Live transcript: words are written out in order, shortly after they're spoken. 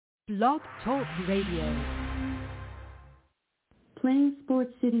Blog Talk Radio. Playing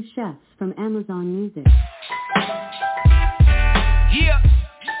Sports City Chefs from Amazon Music. Yeah.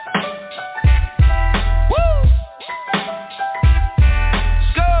 Woo.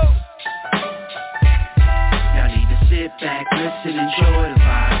 Let's go. Y'all need to sit back, listen, enjoy the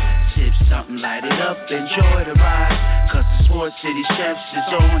vibe. Sip something, light it up, enjoy the ride. Cause the Sports City Chefs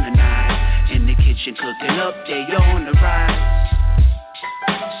is on tonight. In the kitchen cooking up, they on the rise.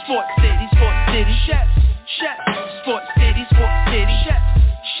 Sports City Chefs, chefs. Sports City Chefs,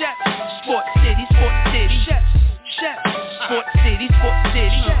 chefs. Sports City chefs, chefs. Sports City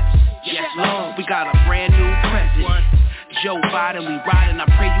chefs. Yes, Lord, we got a brand new president. Joe Biden, we riding, I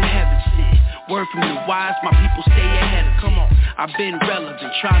pray you heaven sent. Word from the wise, my people stay ahead of. Come on, I've been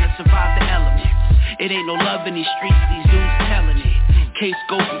relevant, trying to survive the elements. It ain't no love in these streets, these dudes telling it. Case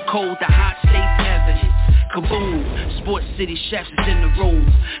go from cold to hot, states evidence. Kaboom, Sports City Chefs is in the room.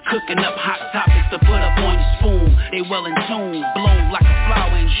 Cooking up hot topics to put up on your spoon. They well in tune, blown like a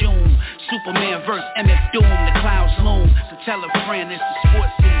flower in June. Superman verse MF Doom, the clouds loom. So tell a friend it's the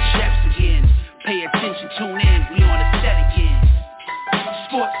Sports City Chefs again. Pay attention, tune in, we on the set again.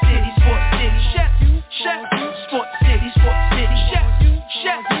 Sports City Chefs, chefs. Sports City chefs,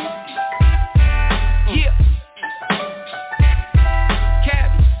 chefs. Yeah.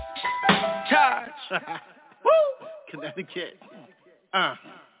 Cabby, Taj. Woo! Connecticut.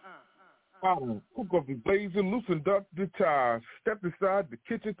 Cook off the blazing, loosened up the ties. Step aside, the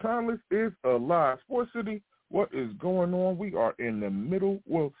kitchen. Tymeless is alive. Sports City, what is going on? We are in the middle,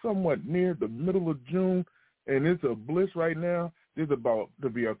 well, somewhat near the middle of June, and it's a bliss right now. There's about to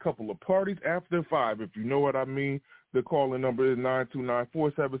be a couple of parties after 5, if you know what I mean. The calling number is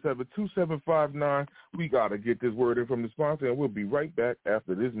 929-477-2759. We got to get this word in from the sponsor, and we'll be right back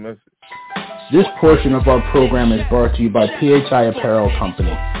after this message. This portion of our program is brought to you by PHI Apparel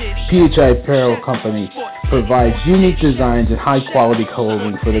Company. PHI Apparel Company provides unique designs and high-quality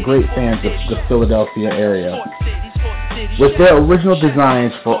clothing for the great fans of the Philadelphia area. With their original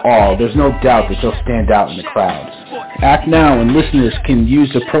designs for all, there's no doubt that they'll stand out in the crowd. Act now and listeners can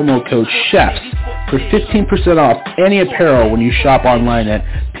use the promo code CHEFS for 15% off any apparel when you shop online at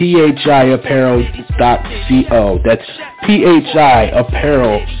phiapparel.co. That's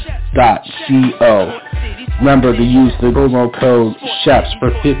phiapparel.co. Remember to use the promo code CHEFS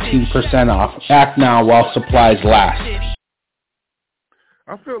for 15% off. Act now while supplies last.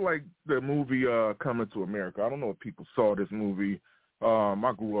 I feel like the movie Coming to America. I don't know if people saw this movie.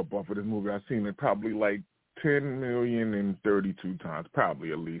 I grew up off of this movie. I've seen it probably like 10,032 times,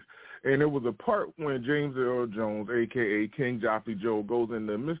 probably at least. And it was a part when James Earl Jones, a.k.a. King Joffrey Joe, goes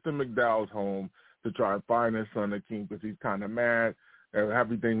into Mr. McDowell's home to try and find his son, the king, because he's kind of mad that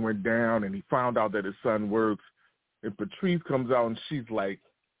everything went down, and he found out that his son works. And Patrice comes out, and she's like,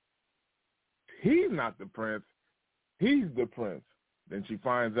 he's not the prince. He's the prince. Then she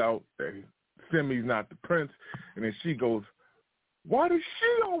finds out that Simi's not the prince, and then she goes, why does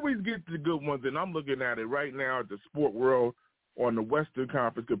she always get the good ones? And I'm looking at it right now at the sport world on the Western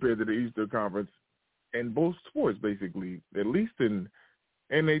Conference compared to the Eastern Conference, and both sports basically, at least in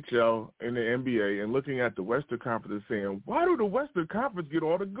NHL and the NBA, and looking at the Western Conference and saying, why do the Western Conference get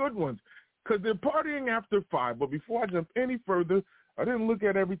all the good ones? Because they're partying after 5. But before I jump any further, I didn't look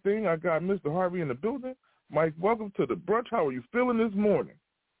at everything. I got Mr. Harvey in the building. Mike, welcome to the brunch. How are you feeling this morning?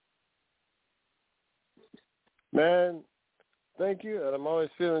 Man, thank you. And I'm always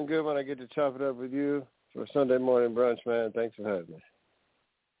feeling good when I get to chop it up with you for Sunday morning brunch, man. Thanks for having me.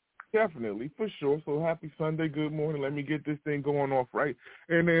 Definitely, for sure. So happy Sunday, good morning. Let me get this thing going off right.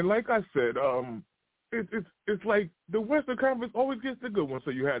 And then, like I said, it's like the Western Conference always gets the good one.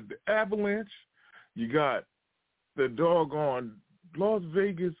 So you had the Avalanche, you got the doggone Las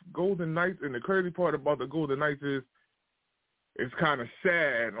Vegas Golden Knights, and the crazy part about the Golden Knights is it's kind of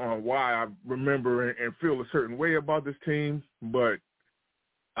sad on why I remember and feel a certain way about this team, but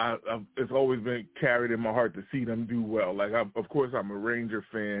it's always been carried in my heart to see them do well. Like, of course, I'm a Ranger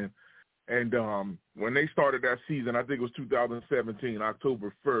fan, and when they started that season, I think it was 2017,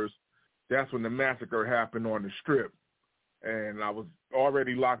 October 1st, that's when the massacre happened on the Strip, and I was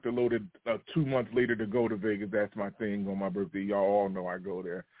already locked and loaded 2 months later to go to Vegas. That's my thing on my birthday. Y'all all know I go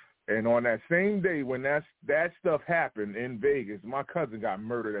there. And on that same day when that stuff happened in Vegas, my cousin got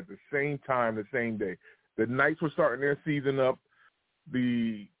murdered at the same time, the same day. The Knights were starting their season up.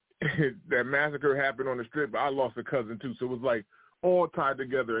 That massacre happened on the Strip. I lost a cousin too, so it was like all tied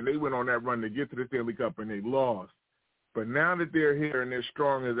together. And they went on that run to get to the Stanley Cup, and they lost. But now that they're here and they're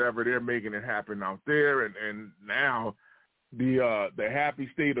strong as ever, they're making it happen out there. And now the happy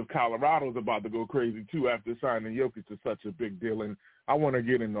state of Colorado is about to go crazy too after signing Jokic is such a big deal. And I want to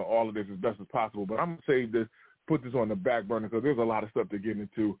get into all of this as best as possible, but I'm going to save this, put this on the back burner because there's a lot of stuff to get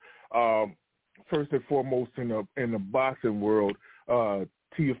into. First and foremost, in the boxing world,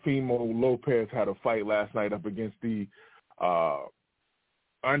 Teofimo Lopez had a fight last night up against the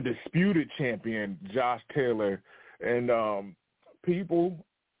undisputed champion, Josh Taylor. And people,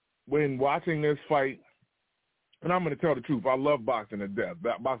 when watching this fight, and I'm going to tell the truth, I love boxing to death.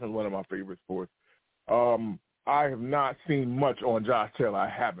 Boxing is one of my favorite sports. I have not seen much on Josh Taylor. I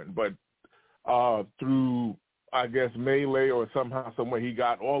haven't. But through, I guess, melee or somehow, some way, he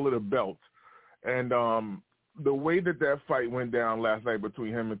got all of the belts. And the way that fight went down last night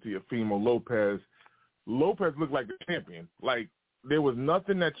between him and Teofimo Lopez looked like a champion. Like, there was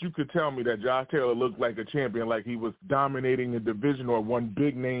nothing that you could tell me that Josh Taylor looked like a champion, like he was dominating the division or one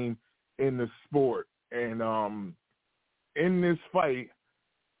big name in the sport. And in this fight,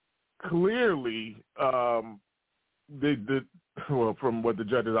 clearly, from what the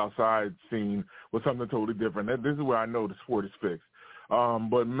judges outside seen, was something totally different. This is where I know the sport is fixed.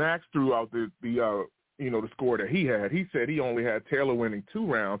 But Max threw out the score that he had. He said he only had Taylor winning 2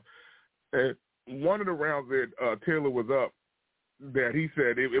 rounds. And one of the rounds that Taylor was up, that he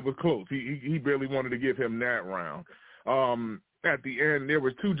said it was close. He barely wanted to give him that round. At the end, there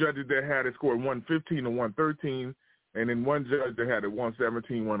was 2 judges that had it scored 115 to 113, and then one judge that had it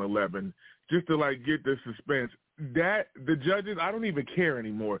 117, 111, just to get the suspense. That the judges, I don't even care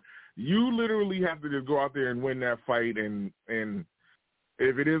anymore. You literally have to just go out there and win that fight, and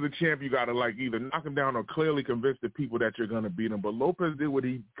if it is a champ, you got to either knock him down or clearly convince the people that you're going to beat him. But Lopez did what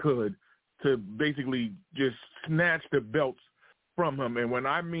he could to basically just snatch the belts from him. And when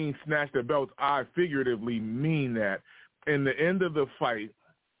I mean snatch the belts, I figuratively mean that. In the end of the fight,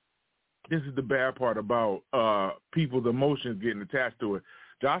 this is the bad part about people's emotions getting attached to it.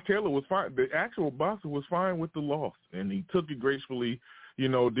 Josh Taylor was fine. The actual boxer was fine with the loss, and he took it gracefully,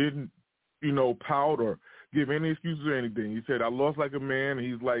 didn't, pout or give any excuses or anything. He said, I lost like a man.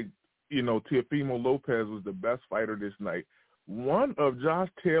 He's like, Teofimo Lopez was the best fighter this night. One of Josh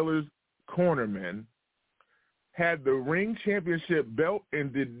Taylor's cornermen had the ring championship belt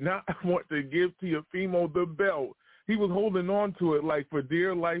and did not want to give Teofimo the belt. He was holding on to it for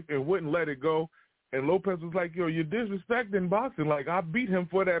dear life and wouldn't let it go. And Lopez was like, yo, you're disrespecting boxing. I beat him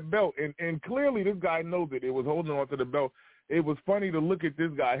for that belt. And clearly this guy knows it. It was holding on to the belt. It was funny to look at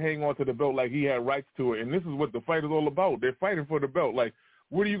this guy hang on to the belt like he had rights to it. And this is what the fight is all about. They're fighting for the belt.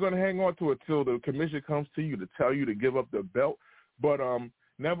 What are you going to hang on to it till the commission comes to you to tell you to give up the belt? But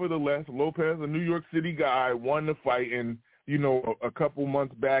nevertheless, Lopez, a New York City guy, won the fight. And, a couple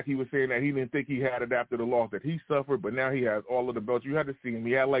months back, he was saying that he didn't think he had it after the loss that he suffered, but now he has all of the belts. You had to see him.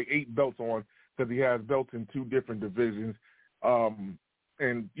 He had 8 belts on because he has belts in 2 different divisions. And,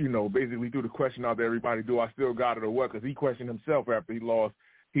 basically threw the question out to everybody, do I still got it or what? Because he questioned himself after he lost.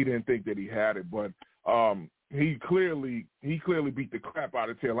 He didn't think that he had it. But he clearly beat the crap out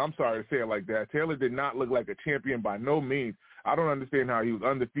of Taylor. I'm sorry to say it like that. Taylor did not look like a champion by no means. I don't understand how he was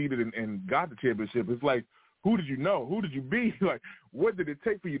undefeated and got the championship. It's like, who did you know? Who did you beat? What did it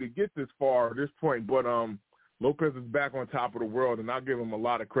take for you to get this far at this point? But Lopez is back on top of the world, and I'll give him a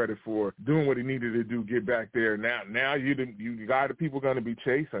lot of credit for doing what he needed to do, get back there. Now you got the people going to be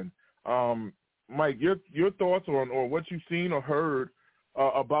chasing. Mike, your thoughts on what you've seen or heard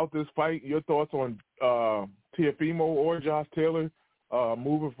about this fight, your thoughts on Teofimo or Josh Taylor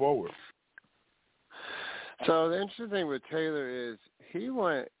moving forward? So the interesting thing with Taylor is he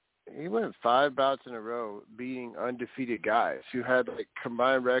went 5 bouts in a row beating undefeated guys who had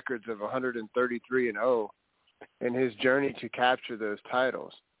combined records of 133-0 in his journey to capture those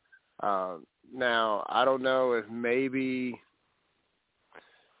titles. Now, I don't know if maybe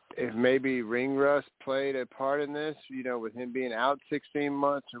ring rust played a part in this, with him being out 16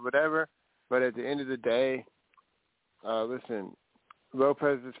 months or whatever. But at the end of the day, listen,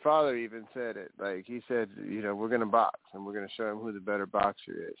 Lopez's father even said it. He said, we're going to box and we're going to show him who the better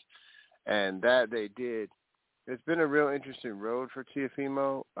boxer is. And that they did. It's been a real interesting road for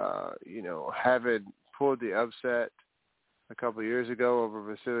Teofimo. Having pulled the upset a couple of years ago over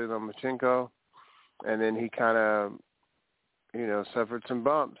Vasily Lomachenko, and then he kind of, suffered some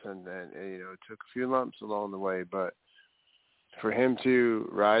bumps and then, took a few lumps along the way. But for him to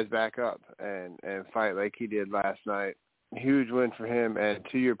rise back up and fight like he did last night, huge win for him. And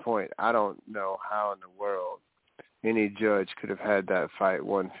to your point, I don't know how in the world any judge could have had that fight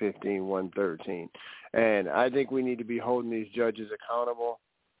 115, 113. And I think we need to be holding these judges accountable,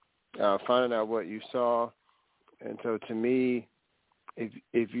 finding out what you saw. And so to me,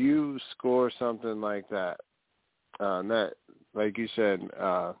 if you score something like that, like you said,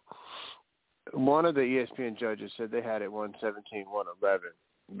 one of the ESPN judges said they had it 117-111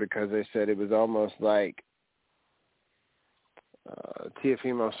 because they said it was almost like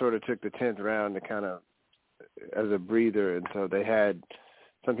Teofimo sort of took the 10th round to kind of as a breather, and so they had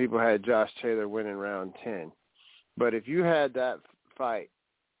some people had Josh Taylor winning round 10. But if you had that fight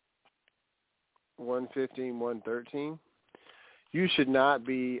 115-113, you should not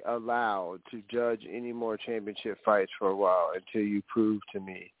be allowed to judge any more championship fights for a while until you prove to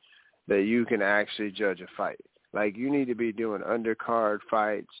me that you can actually judge a fight. Like, you need to be doing undercard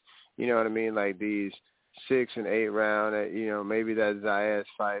fights, you know what I mean, like these 6 and 8 round, you know, maybe that Zayas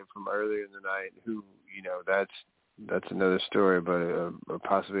fight from earlier in the night, who, you know, that's another story, but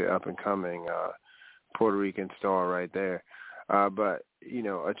possibly up-and-coming Puerto Rican star right there. But, you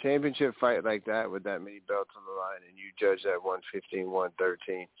know, a championship fight like that with that many belts on the line and you judge that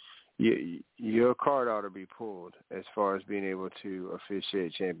 115-113, your card ought to be pulled as far as being able to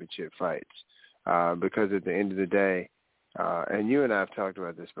officiate championship fights. Because at the end of the day, and you and I have talked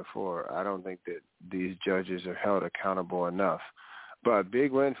about this before, I don't think that these judges are held accountable enough. But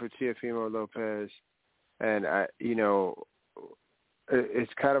big win for Teofimo Lopez. And, you know,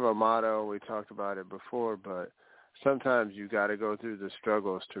 it's kind of a motto. We talked about it before, but sometimes you got to go through the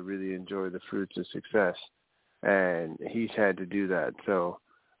struggles to really enjoy the fruits of success. And he's had to do that. So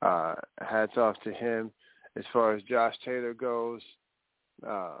hats off to him. As far as Josh Taylor goes,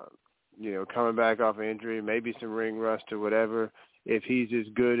 you know, coming back off an injury, maybe some ring rust or whatever, if he's as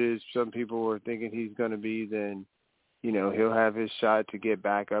good as some people were thinking he's going to be, then, you know, he'll have his shot to get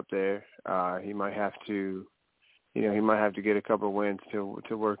back up there. He might have to, you know, he might have to get a couple of wins to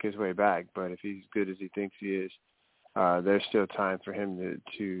work his way back. But if he's as good as he thinks he is, there's still time for him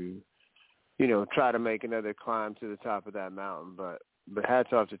to, you know, try to make another climb to the top of that mountain. But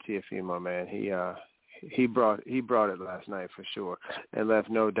hats off to Teofimo, man. He brought it last night for sure, and left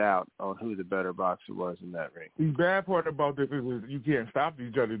no doubt on who the better boxer was in that ring. The bad part about this is you can't stop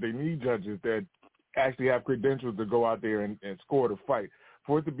these judges. They need judges that actually have credentials to go out there and score the fight.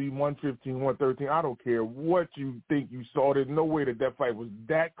 For it to be 115-113, I don't care what you think you saw. There's no way that fight was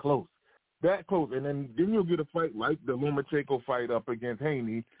that close. And then you'll get a fight like the Lomachenko fight up against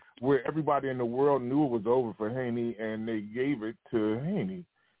Haney, where everybody in the world knew it was over for Haney, and they gave it to Haney.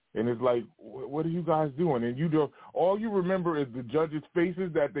 And it's like, what are you guys doing? And all you remember is the judges'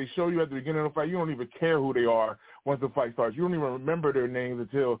 faces that they show you at the beginning of the fight. You don't even care who they are once the fight starts. You don't even remember their names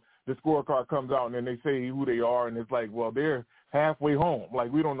until the scorecard comes out and then they say who they are. And it's like, well, they're halfway home.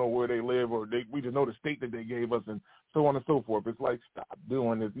 Like, we don't know where they live, or we just know the state that they gave us, and so on and so forth. It's like, stop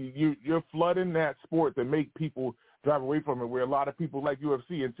doing this. You're flooding that sport to make people drive away from it, where a lot of people like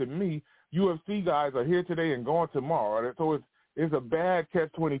UFC. And to me, UFC guys are here today and gone tomorrow. So it's a bad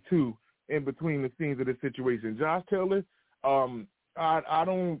catch-22 in between the scenes of this situation. Josh Taylor, I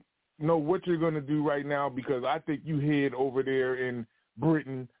don't know what you're going to do right now, because I think you head over there in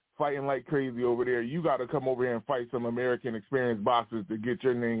Britain fighting like crazy over there. You got to come over here and fight some American experienced boxers to get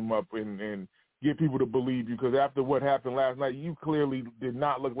your name up and get people to believe you, because after what happened last night, you clearly did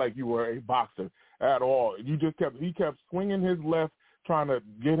not look like you were a boxer at all. He kept swinging his left, trying to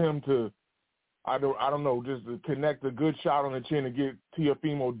get him to, I don't know, just to connect a good shot on the chin and get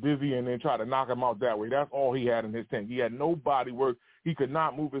Teofimo dizzy and then try to knock him out that way. That's all he had in his tank. He had no body work. He could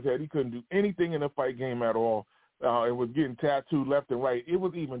not move his head. He couldn't do anything in the fight game at all. It was getting tattooed left and right. It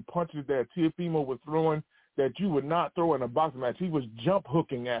was even punches that Teofimo was throwing that you would not throw in a boxing match. He was jump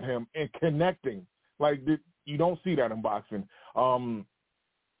hooking at him and connecting. Like, you don't see that in boxing.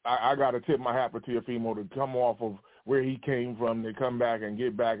 I got to tip my hat for Teofimo to come off of where he came from, to come back and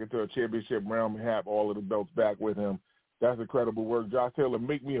get back into a championship realm and have all of the belts back with him. That's incredible work. Josh Taylor,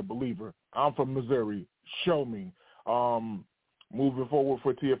 make me a believer. I'm from Missouri. Show me. Moving forward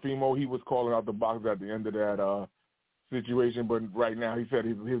for Teofimo, he was calling out the boxers at the end of that situation, but right now he said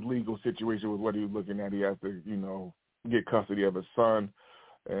his legal situation was what he was looking at. He has to, you know, get custody of his son.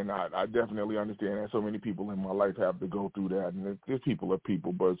 And I definitely understand that so many people in my life have to go through that. And there's people are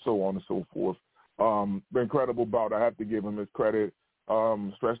people, but so on and so forth. The incredible bout, I have to give him his credit,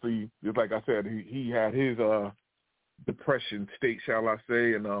 especially, just like I said, he had his depression state, shall I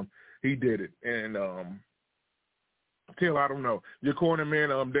say, and he did it. And Till, I don't know. Your corner man,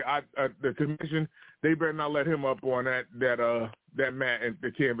 the commission, they better not let him up on that mat and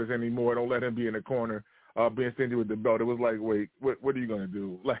the canvas anymore. Don't let him be in the corner. Being stingy with the belt. It was like, wait, what are you going to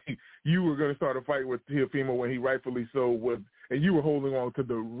do? Like, you were going to start a fight with Teofimo when he rightfully so was, and you were holding on to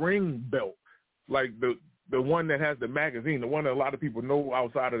the ring belt, like the one that has the magazine, the one that a lot of people know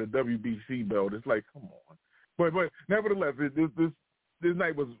outside of the WBC belt. It's like, come on. But nevertheless, this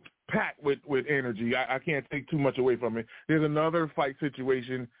night was packed with energy. I can't take too much away from it. There's another fight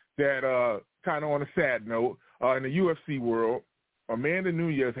situation that kind of on a sad note in the UFC world. Amanda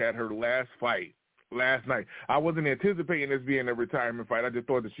Nunes had her last fight last night. I wasn't anticipating this being a retirement fight. I just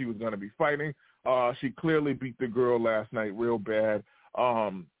thought that she was going to be fighting. She clearly beat the girl last night real bad.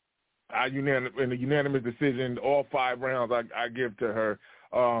 In a unanimous decision, all 5 rounds I give to her.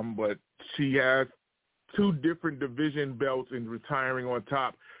 But she has 2 different division belts and retiring on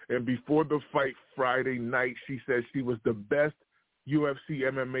top. And before the fight Friday night, she said she was the best UFC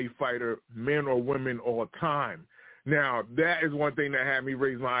MMA fighter, men or women, all time. Now, that is one thing that had me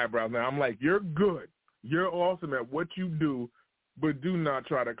raise my eyebrows. Now, I'm like, you're good. You're awesome at what you do, but do not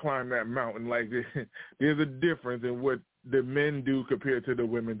try to climb that mountain. Like, there's a difference in what the men do compared to the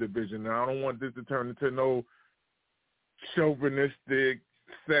women division. Now, I don't want this to turn into no chauvinistic,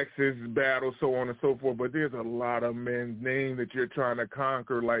 sexist battle, so on and so forth, but there's a lot of men's names that you're trying to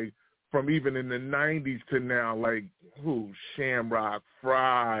conquer, like, from even in the 90s to now, like, Shamrock,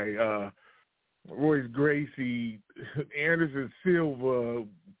 Fry, Royce Gracie, Anderson Silva,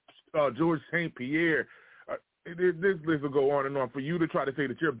 George St. Pierre. This list will go on and on. For you to try to say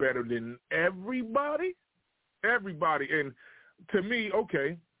that you're better than everybody, and to me,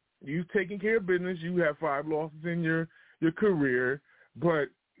 okay, you've taken care of business. You have 5 losses in your career, but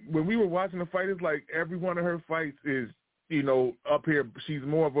when we were watching the fight, it's like every one of her fights is, up here. She's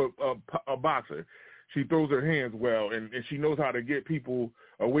more of a boxer. She throws her hands well, and she knows how to get people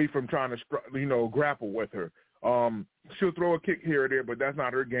away from trying to, grapple with her. She'll throw a kick here or there, but that's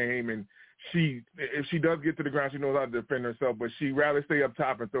not her game. And if she does get to the ground, she knows how to defend herself, but she'd rather stay up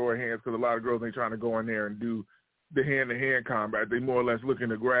top and throw her hands because a lot of girls ain't trying to go in there and do the hand-to-hand combat. They more or less looking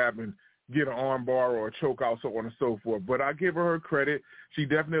to grab and get an arm bar or a choke out, so on and so forth. But I give her credit. She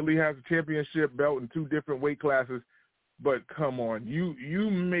definitely has a championship belt in 2 different weight classes. But come on, you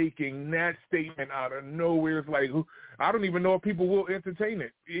making that statement out of nowhere. It's like, I don't even know if people will entertain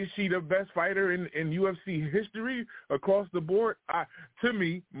it. Is she the best fighter in UFC history across the board? To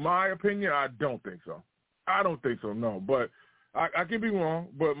me, my opinion, I don't think so. No. But I could be wrong.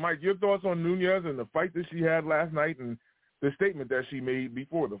 But, Mike, your thoughts on Nunes and the fight that she had last night and the statement that she made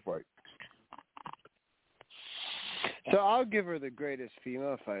before the fight? So I'll give her the greatest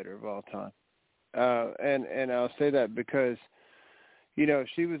female fighter of all time. And I'll say that because,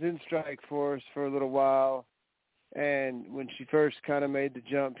 she was in Strikeforce for a little while, and when she first kind of made the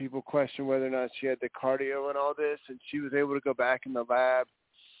jump, people questioned whether or not she had the cardio and all this, and she was able to go back in the lab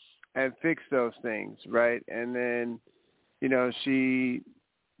and fix those things, right? And then, she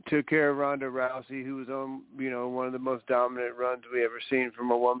took care of Ronda Rousey, who was on, one of the most dominant runs we ever seen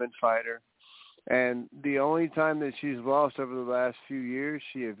from a woman fighter. And the only time that she's lost over the last few years,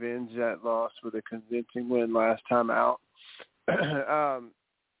 she avenged that loss with a convincing win last time out.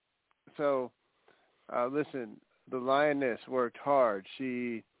 Listen, the Lioness worked hard.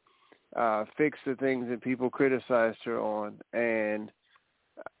 She fixed the things that people criticized her on. And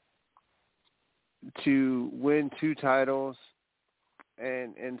to win 2 titles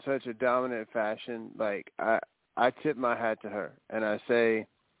and in such a dominant fashion, like, I tip my hat to her. And I say,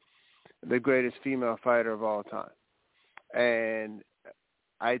 the greatest female fighter of all time. And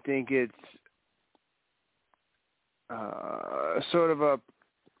I think it's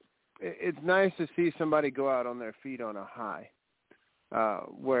it's nice to see somebody go out on their feet on a high.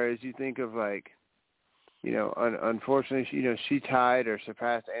 Whereas you think of, like, unfortunately, she tied or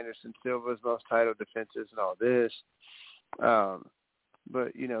surpassed Anderson Silva's most title defenses and all this.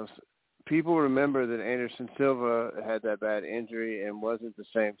 But, people remember that Anderson Silva had that bad injury and wasn't the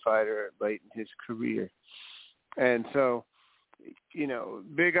same fighter late in his career. And so,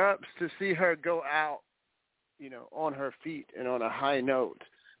 big ups to see her go out, on her feet and on a high note.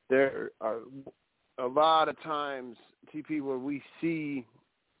 There are a lot of times, TP, where we see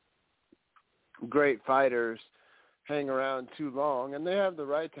great fighters hang around too long, and they have the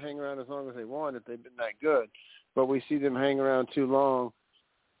right to hang around as long as they want if they've been that good. But we see them hang around too long,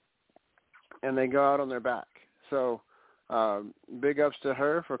 and they go out on their back. So big ups to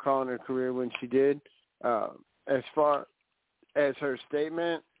her for calling her career when she did. As far as her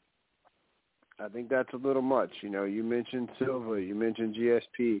statement, I think that's a little much. You mentioned Silva, you mentioned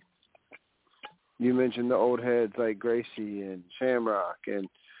GSP, you mentioned the old heads like Gracie and Shamrock, and,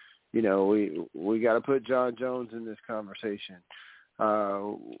 we got to put John Jones in this conversation.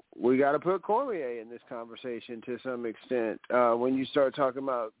 We got to put Cormier in this conversation to some extent. When you start talking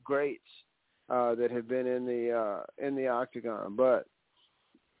about greats that have been in the octagon, but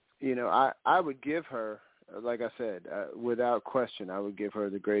I would give her, like I said, without question, I would give her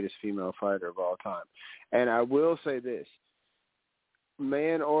the greatest female fighter of all time. And I will say this: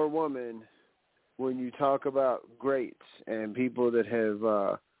 man or woman, when you talk about greats and people that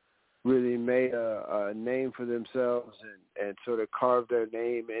have really made a name for themselves and sort of carved their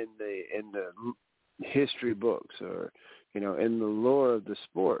name in the history books or, in the lore of the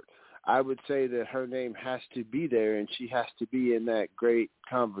sport, I would say that her name has to be there and she has to be in that great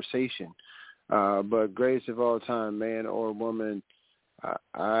conversation. But greatest of all time, man or woman,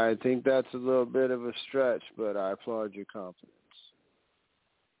 I think that's a little bit of a stretch, but I applaud your confidence.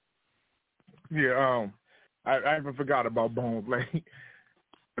 Yeah, I even forgot about Bones. Like,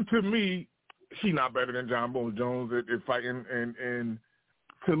 to me, she's not better than John Bones Jones at fighting. And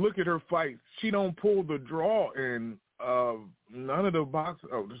to look at her fights, she don't pull the draw in none of the boxing.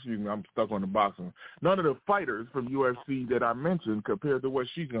 Oh, excuse me, I'm stuck on the boxing. None of the fighters from UFC that I mentioned compared to what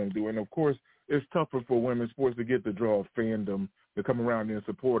she's going to do. And, of course, it's tougher for women's sports to get the draw of fandom to come around there and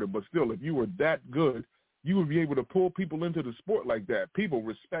support it. But still, if you were that good, you would be able to pull people into the sport like that. People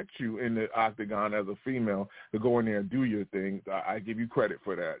respect you in the octagon as a female to go in there and do your thing. I give you credit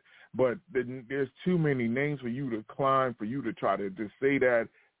for that. But there's too many names for you to climb, for you to try to just say that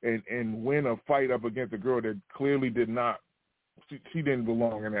and win a fight up against a girl that clearly did not – she didn't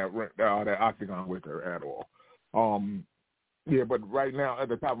belong in that octagon with her at all. Yeah, but right now, at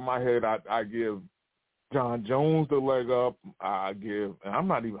the top of my head, I give John Jones the leg up. I didn't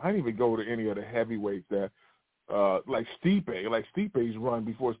even go to any of the heavyweights that like Stipe. Like Stipe's run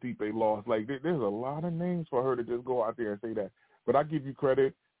before Stipe lost. Like there's a lot of names for her to just go out there and say that. But I give you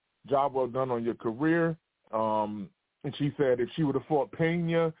credit. Job well done on your career. And she said if she would have fought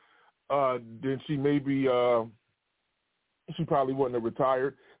Pena, then she maybe she probably wouldn't have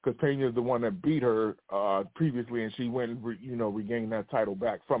retired because Pena is the one that beat her previously, and she went and regained that title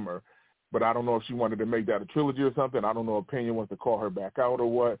back from her. But I don't know if she wanted to make that a trilogy or something. I don't know if Pena wants to call her back out or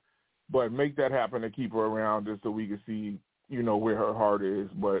what. But make that happen and keep her around just so we can see, where her heart is.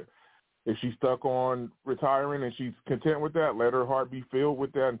 But if she's stuck on retiring and she's content with that, let her heart be filled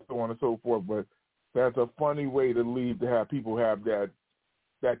with that and so on and so forth. But that's a funny way to leave, to have people have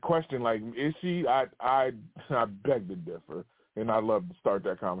that question, like, is she? I beg to differ, and I love to start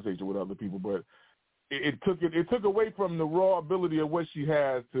that conversation with other people. But it took away from the raw ability of what she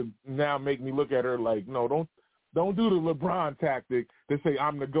has to now make me look at her like, no, don't do the LeBron tactic to say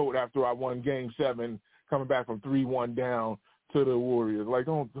I'm the GOAT after I won Game 7, coming back from 3-1 down to the Warriors. Like,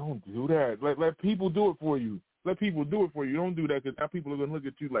 don't do that. Let people do it for you. Let people do it for you. Don't do that because now people are going to look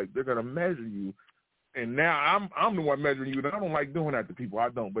at you like they're going to measure you. And now I'm the one measuring you, and I don't like doing that to people. I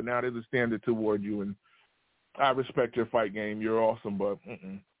don't. But now there's a standard toward you, and I respect your fight game. You're awesome, but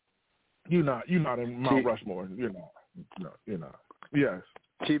you're not in Mount Rushmore. You're not. No, you're not. Yes.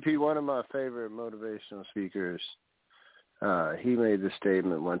 TP, one of my favorite motivational speakers, he made this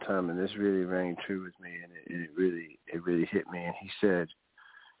statement one time, and this really rang true with me, and it really hit me. And he said,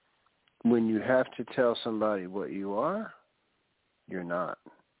 when you have to tell somebody what you are, you're not.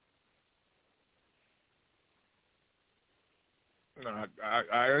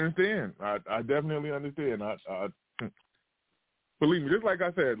 I understand. I definitely understand. Believe me, just like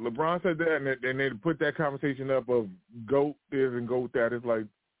I said, LeBron said that, and they put that conversation up of GOAT this and GOAT that. It's like,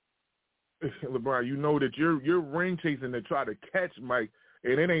 LeBron, you know that you're ring chasing to try to catch Mike,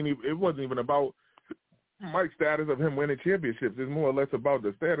 and it wasn't even about Mike's status of him winning championships. It's more or less about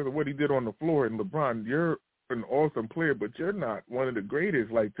the status of what he did on the floor. And LeBron, you're an awesome player, but you're not one of the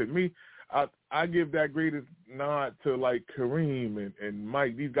greatest. Like, to me, I give that greatest nod to, like, Kareem and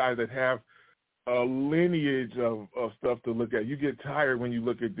Mike, these guys that have a lineage of stuff to look at. You get tired when you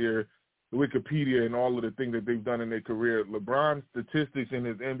look at their Wikipedia and all of the things that they've done in their career. LeBron's statistics in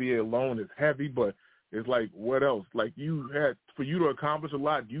his NBA alone is heavy, but it's like, what else? Like, for you to accomplish a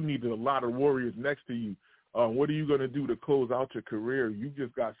lot, you needed a lot of warriors next to you. What are you going to do to close out your career? You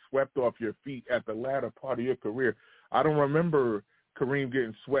just got swept off your feet at the latter part of your career. I don't remember Kareem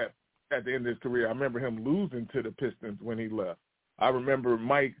getting swept at the end of his career. I remember him losing to the Pistons when he left. I remember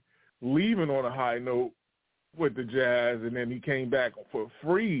Mike leaving on a high note with the Jazz, and then he came back for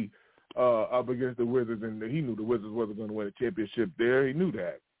free up against the Wizards, and he knew the Wizards wasn't going to win a championship there. He knew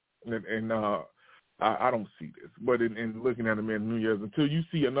that. And I don't see this. But in looking at him in New Year's, until you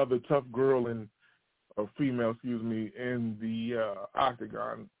see another tough girl or female, in the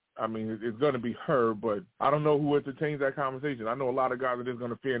octagon, I mean, it's going to be her, but I don't know who entertains that conversation. I know a lot of guys are just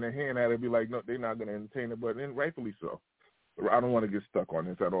going to fan their hand at it and be like, no, they're not going to entertain it, but rightfully so. I don't want to get stuck on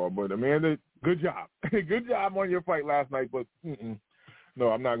this at all. But, Amanda, good job. Good job on your fight last night, but no,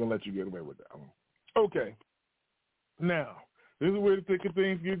 I'm not going to let you get away with that one. Okay. Now, this is where the thick of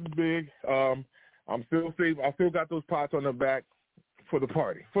things gets big. I'm still safe. I still got those pots on the back for the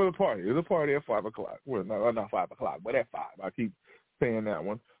party. There's a party at 5 o'clock. Well, not 5 o'clock, but at 5. I keep saying that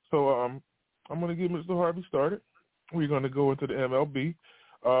one. So I'm going to get Mr. Harvey started. We're going to go into the MLB.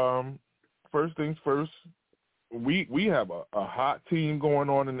 First things first, we have a hot team going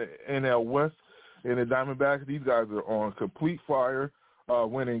on in the NL West. In the Diamondbacks, these guys are on complete fire,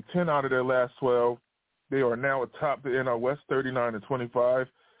 winning 10 out of their last 12. They are now atop the NL West, 39-25.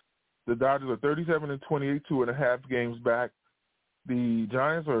 The Dodgers are 37-28, 2.5 games back. The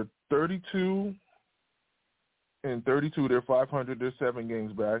Giants are 32-32. They're 500. They're 7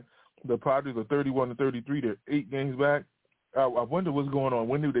 games back. The Padres are 31-33. They're 8 games back. I wonder what's going on.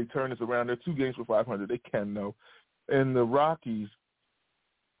 When do they turn this around? They're 2 games for 500. They can know. And the Rockies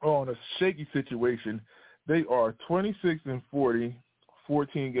are on a shaky situation. They are 26-40,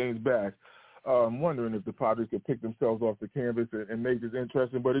 14 games back. I'm wondering if the Padres could pick themselves off the canvas and make this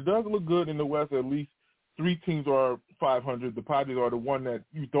interesting. But it does look good in the West. At least 3 teams are 500. The Padres are the one that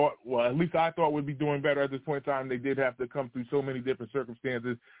you thought, well, at least I thought would be doing better at this point in time. They did have to come through so many different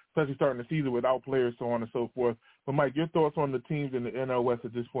circumstances, especially starting the season without players, so on and so forth. But, Mike, your thoughts on the teams in the NL West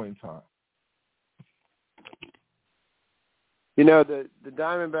at this point in time? You know, the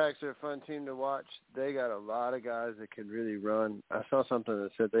Diamondbacks are a fun team to watch. They got a lot of guys that can really run. I saw something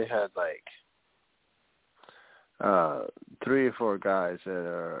that said they had, 3 or 4 guys that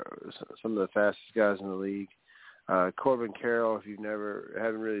are some of the fastest guys in the league. Corbin Carroll, if you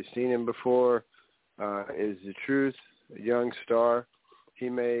haven't really seen him before, is the truth, a young star. He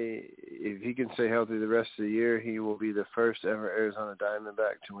may, if he can stay healthy the rest of the year, he will be the first ever Arizona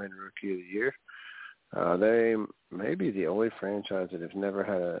Diamondback to win Rookie of the Year. They may be the only franchise that has never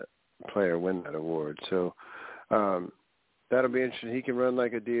had a player win that award. So that'll be interesting. He can run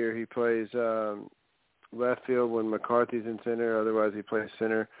like a deer. He plays left field when McCarthy's in center. Otherwise, he plays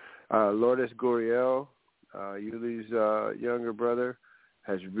center. Lourdes Gurriel, Yuli's younger brother,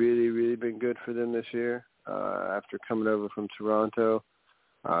 has really, really been good for them this year after coming over from Toronto.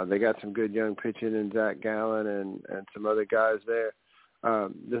 They got some good young pitching in Zach Gallen and some other guys there.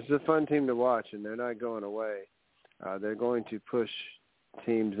 This is a fun team to watch, and they're not going away. They're going to push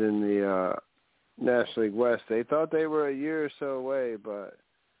teams in the National League West. They thought they were a year or so away, but,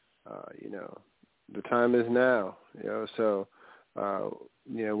 the time is now, so,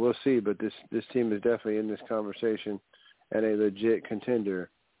 we'll see. But this team is definitely in this conversation and a legit contender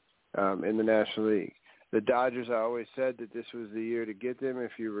in the National League. The Dodgers, I always said that this was the year to get them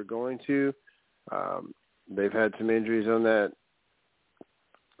if you were going to. They've had some injuries on that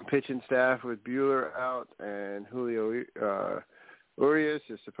pitching staff with Buehler out, and Julio Urias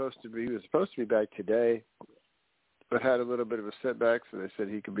was supposed to be back today, but had a little bit of a setback, so they said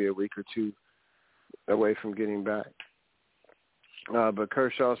he could be a week or 2 away from getting back. But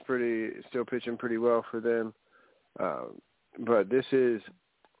Kershaw's still pitching pretty well for them. But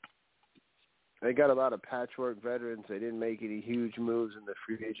they got a lot of patchwork veterans. They didn't make any huge moves in the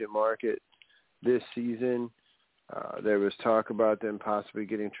free agent market this season. There was talk about them possibly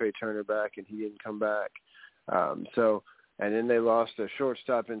getting Trey Turner back, and he didn't come back. And then they lost their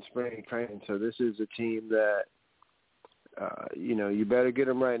shortstop in spring training. So this is a team that, you better get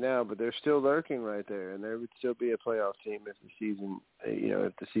them right now, but they're still lurking right there, and there would still be a playoff team if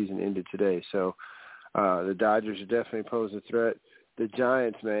the season ended today. So the Dodgers are definitely pose a threat. The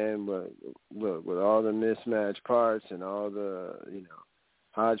Giants, man, with all the mismatched parts and all the,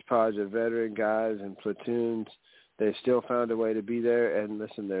 hodgepodge of veteran guys and platoons, they still found a way to be there. And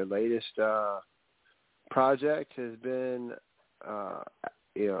listen, their latest project has been,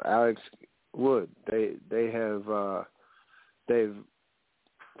 Alex Wood. They've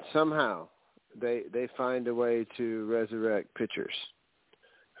somehow they find a way to resurrect pitchers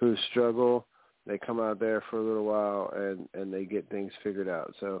who struggle. They come out there for a little while and they get things figured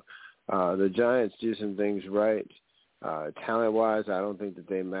out. So the Giants do some things right. Talent-wise, I don't think that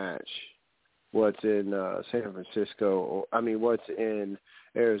they match what's in San Francisco, what's in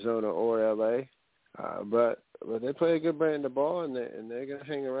Arizona or L.A., but they play a good brand of ball, and they're going to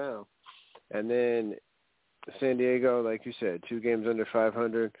hang around. And then San Diego, like you said, 2 games under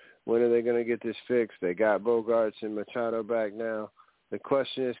 500. When are they going to get this fixed? They got Bogarts and Machado back now. The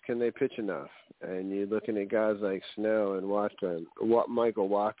question is, can they pitch enough? And you're looking at guys like Snell and Michael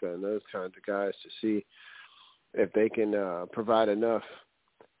Wacha and those kinds of guys to see if they can provide enough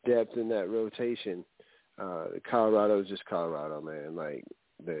depth in that rotation. Colorado is just Colorado, man. Like,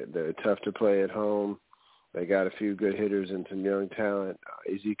 they're tough to play at home. They got a few good hitters and some young talent.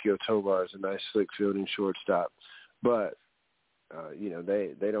 Ezekiel Tovar is a nice slick fielding shortstop. But,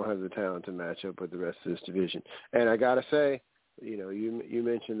 they don't have the talent to match up with the rest of this division. And I got to say, you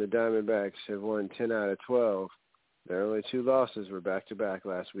mentioned the Diamondbacks have won 10 out of 12. Their only 2 losses were back-to-back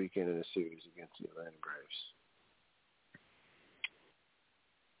last weekend in a series against the Atlanta Braves.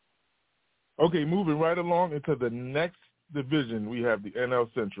 Okay, moving right along into the next division, we have the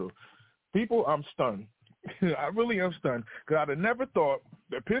NL Central. People, I'm stunned. I really am stunned because I'd have never thought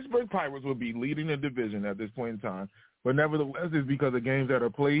the Pittsburgh Pirates would be leading the division at this point in time. But nevertheless, it's because of games that are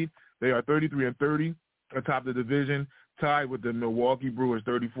played. They are 33-30 atop the division, tied with the Milwaukee Brewers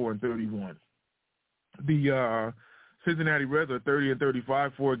 34-31. The Cincinnati Reds are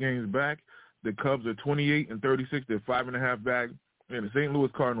 30-35, 4 games back. The Cubs are 28-36, they're 5.5 back. And the St. Louis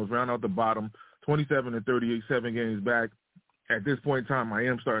Cardinals round out the bottom, 27-38, 7 games back. At this point in time, I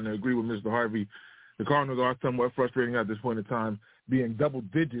am starting to agree with Mr. Harvey. The Cardinals are somewhat frustrating at this point in time, being double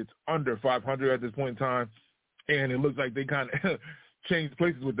digits under 500 at this point in time. And it looks like they kind of changed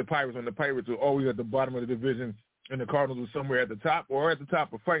places with the Pirates, and the Pirates are always at the bottom of the division, and the Cardinals are somewhere at the top or at the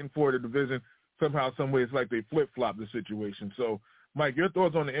top of fighting for the division. Somehow, some way, it's like they flip-flop the situation. So, Mike, your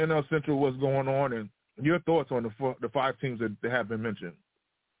thoughts on the NL Central, what's going on, and your thoughts on the 5 teams that have been mentioned?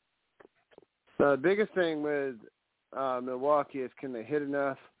 The biggest thing with Milwaukee is, can they hit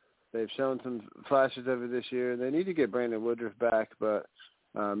enough? They've shown some flashes of it this year. They need to get Brandon Woodruff back, but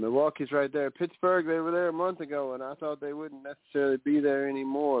Milwaukee's right there. Pittsburgh, they were there a month ago, and I thought they wouldn't necessarily be there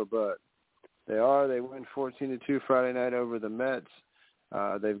anymore, but they are. They win 14-2 Friday night over the Mets.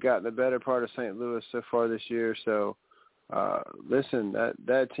 They've gotten the better part of St. Louis so far this year. So, listen,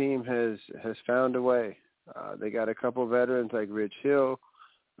 that team has found a way. They got a couple veterans like Rich Hill.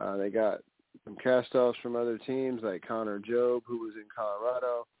 They got some cast-offs from other teams like Connor Jobe, who was in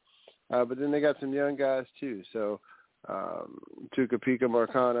Colorado. But then they got some young guys too. So Tucapika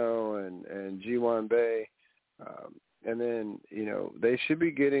Marcano and G1 Bay. And then, they should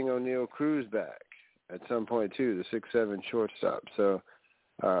be getting O'Neal Cruz back at some point too, the 6'7" shortstop. So,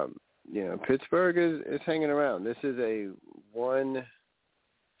 Pittsburgh is hanging around. This is a 1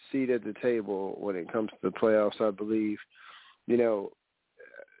 seat at the table when it comes to the playoffs, I believe.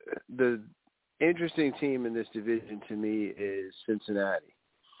 The interesting team in this division to me is Cincinnati.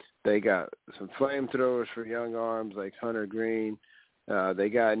 They got some flamethrowers for young arms like Hunter Green. They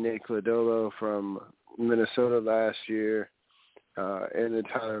got Nick Lodolo from Minnesota last year in the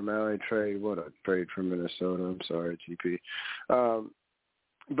Tyler Malley trade. What a trade for Minnesota. I'm sorry, GP.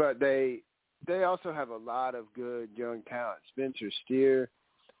 But they also have a lot of good young talent. Spencer Steer,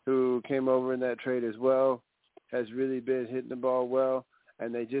 who came over in that trade as well, has really been hitting the ball well.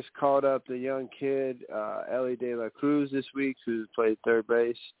 And they just called up the young kid, Ellie De La Cruz, this week, who played third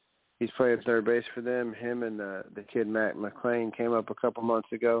base. He's playing third base for them. Him and the kid, Matt McClain, came up a couple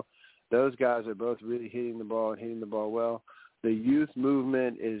months ago. Those guys are both really hitting the ball and hitting the ball well. The youth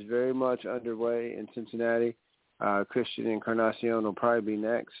movement is very much underway in Cincinnati. Christian Encarnacion will probably be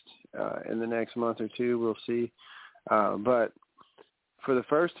next in the next month or two. We'll see. But for the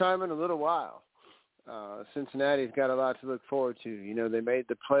first time in a little while, Cincinnati's got a lot to look forward to. They made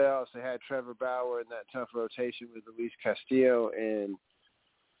the playoffs. They had Trevor Bauer in that tough rotation with Luis Castillo in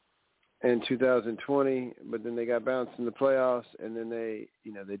 2020, but then they got bounced in the playoffs, and then they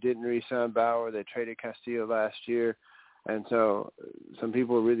didn't re-sign Bauer. They traded Castillo last year, and so some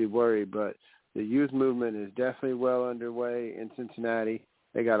people are really worried. But the youth movement is definitely well underway in Cincinnati.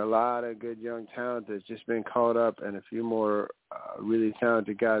 They got a lot of good young talent that's just been called up, and a few more really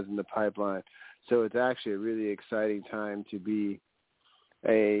talented guys in the pipeline. So it's actually a really exciting time to be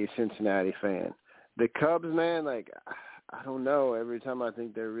a Cincinnati fan. The Cubs, man, I don't know. Every time I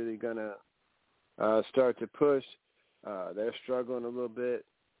think they're really going to start to push, they're struggling a little bit.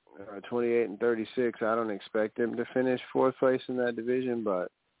 28-36. I don't expect them to finish 4th place in that division, but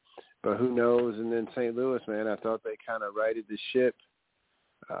who knows? And then St. Louis, man, I thought they kind of righted the ship.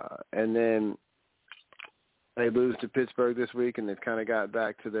 And then they lose to Pittsburgh this week, and they've kind of got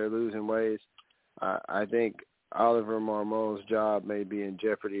back to their losing ways. I think Oliver Marmol's job may be in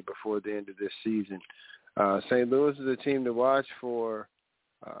jeopardy before the end of this season. St. Louis is a team to watch for.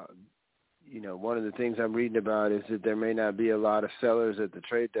 One of the things I'm reading about is that there may not be a lot of sellers at the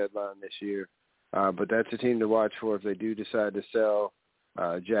trade deadline this year, but that's a team to watch for if they do decide to sell.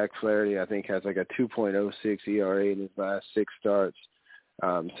 Jack Flaherty, I think, has like a 2.06 ERA in his last 6 starts.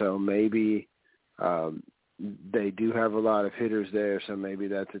 So maybe they do have a lot of hitters there, so maybe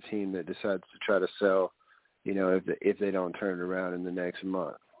that's a team that decides to try to sell, if they don't turn it around in the next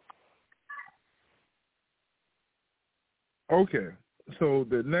month. Okay, so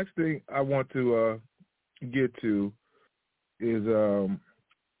the next thing I want to get to is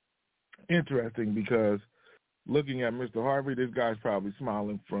interesting because looking at Mr. Harvey, this guy's probably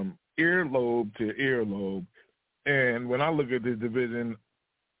smiling from earlobe to earlobe. And when I look at this division,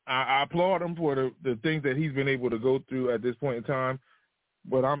 I applaud him for the things that he's been able to go through at this point in time,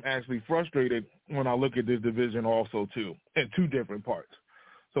 but I'm actually frustrated when I look at this division also, too, in 2 different parts.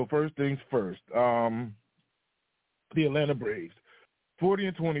 So first things first, the Atlanta Braves,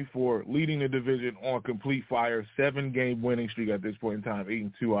 40-24, leading the division on complete fire, 7-game winning streak at this point in time,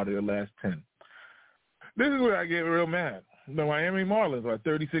 8-2 out of their last 10. This is where I get real mad. The Miami Marlins are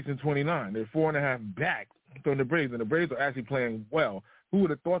 36-29. They're 4.5 back from the Braves, and the Braves are actually playing well. Who would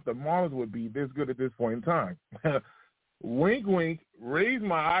have thought the Marlins would be this good at this point in time? Wink, wink, raise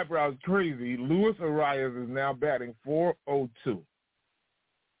my eyebrows crazy. Luis Arias is now batting .402.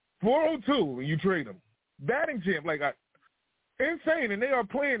 .402 when you trade him. Batting champ, insane, and they are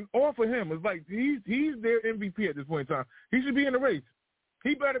playing off of him. It's like he's their MVP at this point in time. He should be in the race.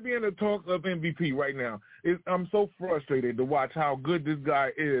 He better be in the talk of MVP right now. I'm so frustrated to watch how good this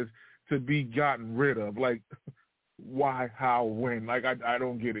guy is to be gotten rid of. Like, why, how, when? Like, I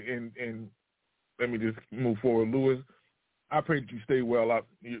don't get it. And let me just move forward. Lewis, I pray that you stay well.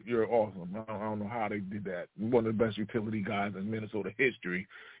 You're awesome. I don't know how they did that. One of the best utility guys in Minnesota history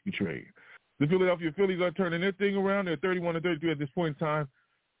you trade. The Philadelphia Phillies are turning their thing around. They're 31-33 at this point in time.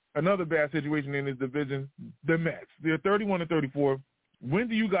 Another bad situation in this division, the Mets. They're 31-34. When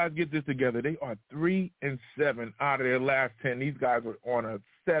do you guys get this together? They are 3-7 out of their last 10. These guys are on a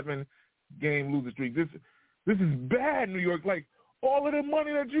 7-game losing streak. This is bad, New York. Like, all of the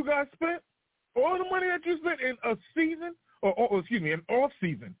money that you guys spent, all the money that you spent in a season, an off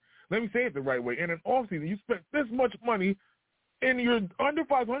season. Let me say it the right way. In an off season, you spent this much money, and you're under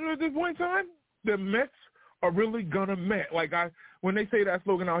 500 at this point in time. The Mets are really gonna Met. Like, when they say that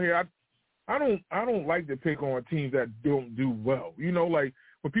slogan out here, I don't like to pick on teams that don't do well. You know, like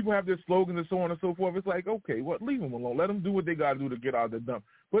when people have their slogans and so on and so forth, it's like, okay, leave them alone. Let them do what they got to do to get out of the dump.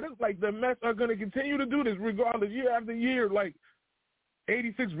 But it's like the Mets are going to continue to do this regardless, year after year. Like,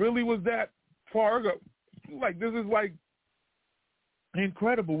 86 really was that far ago. Like, this is like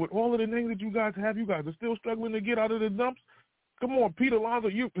incredible. With all of the names that you guys have, you guys are still struggling to get out of the dumps. Come on, Pete Alonso,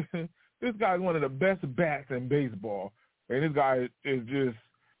 this guy's one of the best bats in baseball. And this guy is just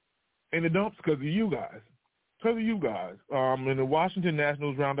in the dumps because of you guys. And the Washington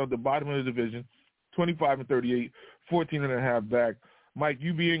Nationals round out the bottom of the division, 25-38, 14.5 back. Mike,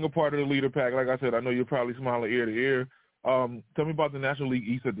 you being a part of the leader pack, like I said, I know you're probably smiling ear to ear. Tell me about the National League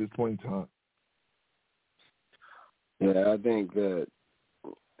East at this point in time. Yeah, I think that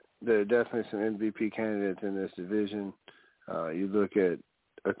there are definitely some MVP candidates in this division. You look at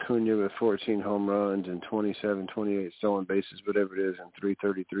Acuna with 14 home runs and 27, 28 stolen bases, whatever it is, and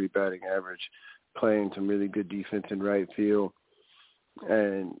 333 batting average, playing some really good defense in right field.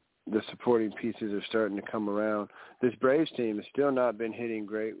 And the supporting pieces are starting to come around. This Braves team has still not been hitting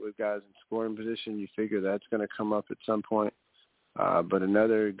great with guys in scoring position. You figure that's going to come up at some point. But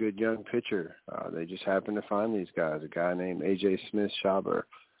another good young pitcher. They just happen to find these guys. A guy named A.J. Smith-Schaber,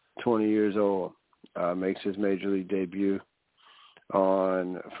 20 years old, makes his major league debut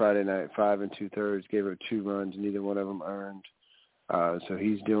on Friday night, 5 2/3, gave up 2 runs, neither one of them earned. So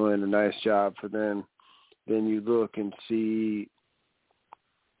he's doing a nice job for them. Then you look and see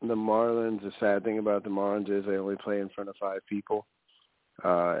the Marlins. The sad thing about the Marlins is they only play in front of 5 people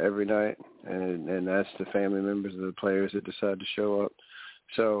every night, and that's the family members of the players that decide to show up.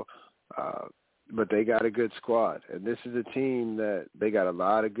 So, but they got a good squad, and this is a team that they got a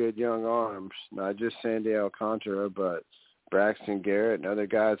lot of good young arms, not just Sandy Alcantara, but Braxton Garrett and other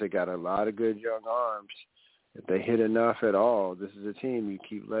guys. They got a lot of good young arms. If they hit enough at all, this is a team you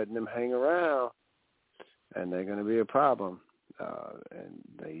keep letting them hang around, and they're going to be a problem. And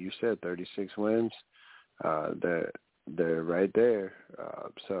you said 36 wins. They're right there.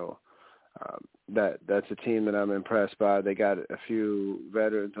 So that's a team that I'm impressed by. They got a few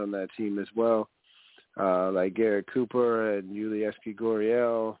veterans on that team as well, like Garrett Cooper and Yuli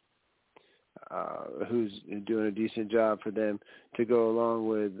Gurriel, who's doing a decent job for them to go along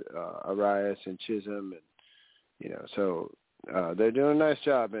with Arias and Chisholm. And, so they're doing a nice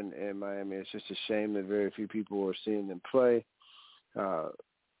job in Miami. It's just a shame that very few people are seeing them play.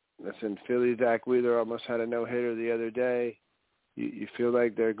 Listen, Philly, Zach Wheeler almost had a no-hitter the other day. You feel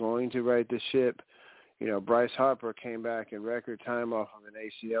like they're going to right the ship. Bryce Harper came back in record time off of an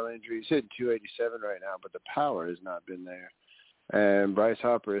ACL injury. He's hitting 287 right now, but the power has not been there. And Bryce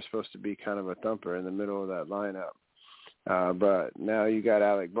Harper is supposed to be kind of a thumper in the middle of that lineup. But now you got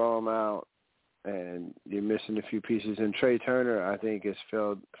Alec Boehm out, and you're missing a few pieces. And Trey Turner, I think, is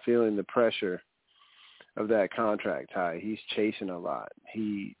feeling the pressure of that contract high. He's chasing a lot.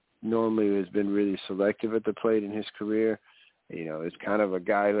 He normally has been really selective at the plate in his career. It's kind of a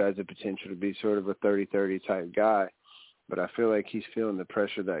guy who has the potential to be sort of a 30-30 type guy. But I feel like he's feeling the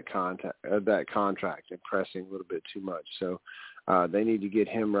pressure of that contract and pressing a little bit too much. So they need to get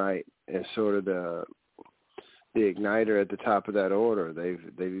him right as sort of the igniter at the top of that order. They've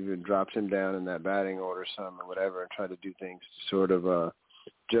even dropped him down in that batting order some or whatever and tried to do things to sort of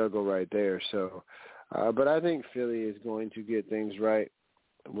juggle right there. So, but I think Philly is going to get things right.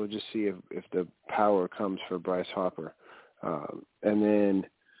 We'll just see if the power comes for Bryce Harper. And then,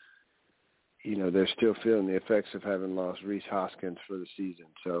 they're still feeling the effects of having lost Reese Hoskins for the season.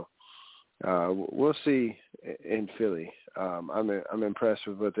 So we'll see in Philly. I'm impressed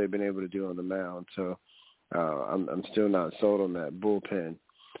with what they've been able to do on the mound. So I'm still not sold on that bullpen.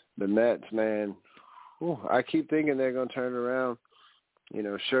 The Mets, man, I keep thinking they're going to turn it around.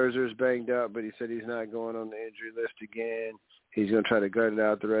 Scherzer's banged up, but he said he's not going on the injury list again. He's going to try to gut it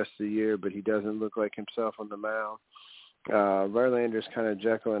out the rest of the year, but he doesn't look like himself on the mound. Verlander's kind of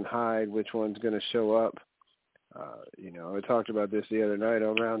Jekyll and Hyde, which one's going to show up. I talked about this the other night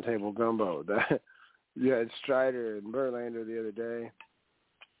on Roundtable Gumbo. That you had Strider and Verlander the other day.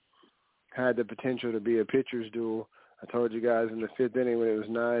 Had the potential to be a pitcher's duel. I told you guys in the fifth inning when it was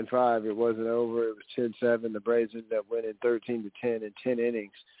 9-5, it wasn't over. It was 10-7. The Braves ended up winning 13-10 in 10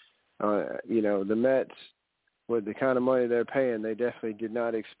 innings. The Mets, with the kind of money they're paying, they definitely did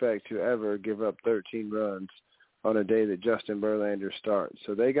not expect to ever give up 13 runs on a day that Justin Verlander starts.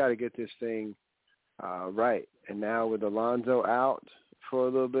 So they got to get this thing right. And now with Alonso out for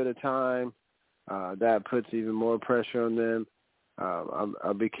a little bit of time, that puts even more pressure on them.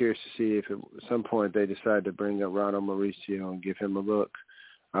 I'll be curious to see if at some point they decide to bring up Ronald Mauricio and give him a look.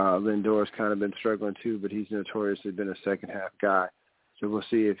 Lindor's kind of been struggling too, but he's notoriously been a second-half guy. So we'll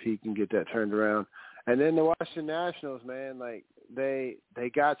see if he can get that turned around. And then the Washington Nationals, man, like they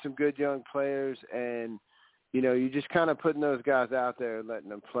got some good young players, and you just kind of putting those guys out there and letting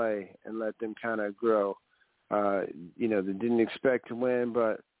them play and let them kind of grow. They didn't expect to win,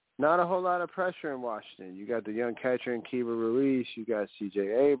 but not a whole lot of pressure in Washington. You got the young catcher in Kiva Ruiz. You got C.J.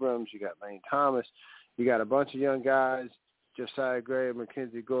 Abrams. You got Lane Thomas. You got a bunch of young guys, Josiah Gray,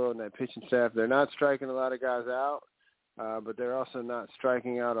 Mackenzie Gore, and that pitching staff. They're not striking a lot of guys out, but they're also not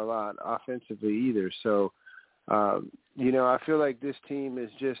striking out a lot offensively either. So, I feel like this team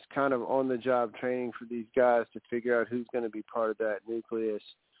is just kind of on-the-job training for these guys to figure out who's going to be part of that nucleus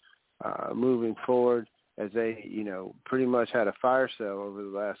moving forward, as they, pretty much had a fire sale over the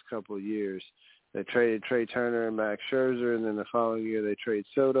last couple of years. They traded Trey Turner and Max Scherzer, and then the following year they trade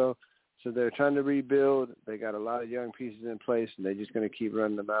Soto. So they're trying to rebuild. They got a lot of young pieces in place, and they're just going to keep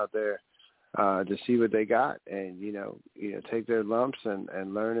running them out there to see what they got and, take their lumps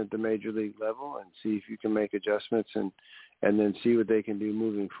and learn at the major league level and see if you can make adjustments and then see what they can do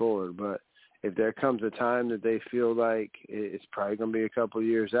moving forward. But if there comes a time that they feel like it's probably going to be a couple of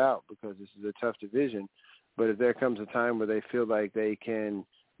years out because this is a tough division, but if there comes a time where they feel like they can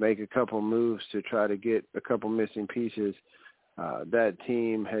make a couple moves to try to get a couple missing pieces, that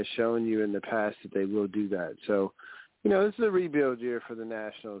team has shown you in the past that they will do that. So, this is a rebuild year for the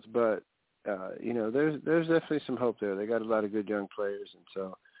Nationals, but there's definitely some hope there. They got a lot of good young players, and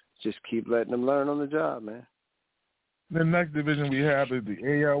so just keep letting them learn on the job, man. The next division we have is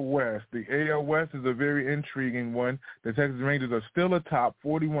the AL West. The AL West is a very intriguing one. The Texas Rangers are still atop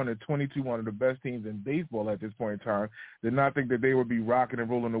 41-22, one of the best teams in baseball at this point in time. Did not think that they would be rocking and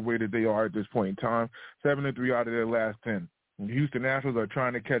rolling the way that they are at this point in time. 7-3 out of their last 10. The Houston Nationals are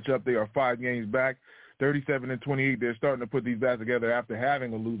trying to catch up. They are 5 games back. 37-28. They're starting to put these bats together after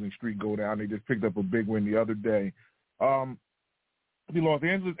having a losing streak go down. They just picked up a big win the other day. The Los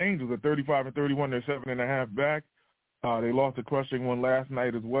Angeles Angels are 35-31. They're 7.5 back. They lost a crushing one last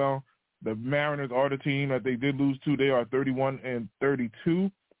night as well. The Mariners are the team that they did lose to. They are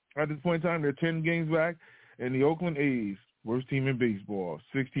 31-32 at this point in time. They're 10 games back. And the Oakland A's, worst team in baseball,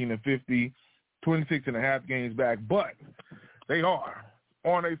 16-50, 26.5 games back. But they are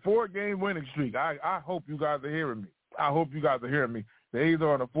on a 4-game winning streak. I hope you guys are hearing me. The A's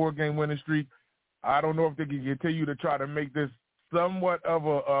are on a 4-game winning streak. I don't know if they can continue to try to make this somewhat of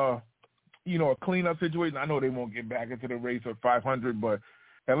a cleanup situation. I know they won't get back into the race of 500, but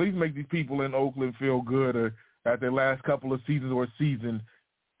at least make these people in Oakland feel good at their last couple of seasons or season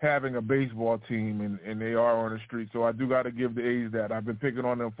having a baseball team, and they are on a streak. So I do got to give the A's that. I've been picking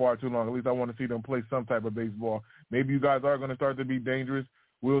on them far too long. At least I want to see them play some type of baseball. Maybe you guys are going to start to be dangerous.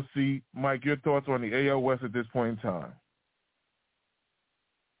 We'll see. Mike, your thoughts on the AL West at this point in time?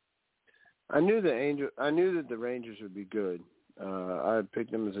 I knew that the Rangers would be good. I had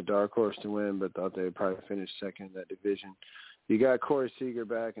picked them as a dark horse to win, but thought they would probably finish second in that division. You got Corey Seager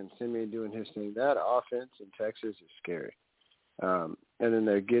back and Simeon doing his thing. That offense in Texas is scary. And then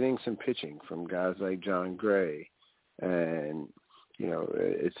they're getting some pitching from guys like John Gray. And,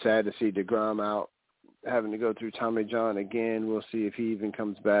 it's sad to see DeGrom out, having to go through Tommy John again. We'll see if he even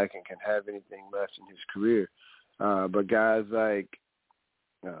comes back and can have anything left in his career. But guys like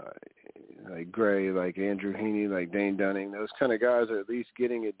Gray, like Andrew Heaney, like Dane Dunning, those kind of guys are at least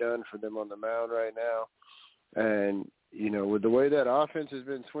getting it done for them on the mound right now. And, with the way that offense has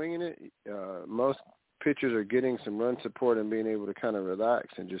been swinging it, most pitchers are getting some run support and being able to kind of relax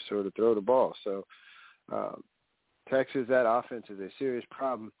and just sort of throw the ball. So Texas, that offense is a serious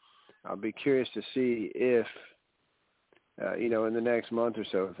problem. I'll be curious to see if, in the next month or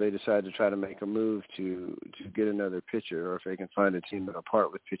so, if they decide to try to make a move to get another pitcher, or if they can find a team that'll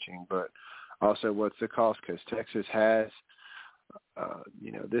part with pitching. But also, what's the cost? Because Texas has,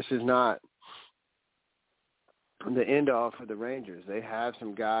 this is not the end-all for the Rangers. They have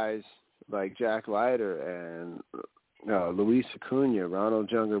some guys like Jack Leiter and Luis Acuna,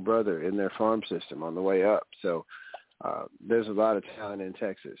 Ronald's younger brother, in their farm system on the way up. So there's a lot of talent in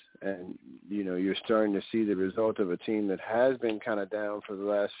Texas. And, you're starting to see the result of a team that has been kind of down for the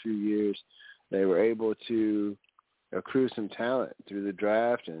last few years. They were able to accrue some talent through the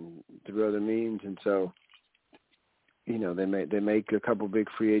draft and through other means. And so, they make a couple big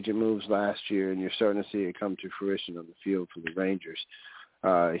free agent moves last year, and you're starting to see it come to fruition on the field for the Rangers.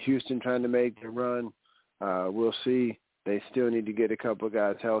 Houston trying to make their run. We'll see. They still need to get a couple of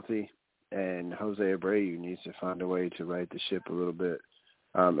guys healthy, and Jose Abreu needs to find a way to right the ship a little bit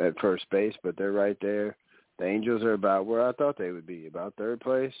at first base, but they're right there. The Angels are about where I thought they would be, about third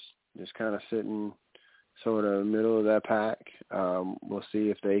place, just kind of sitting sort of middle of that pack. We'll see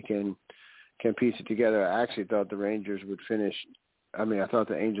if they can piece it together. I actually thought the Rangers would finish – I thought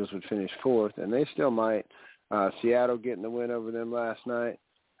the Angels would finish fourth, and they still might. Seattle getting the win over them last night.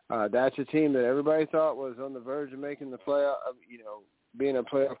 That's a team that everybody thought was on the verge of making the playoff, being a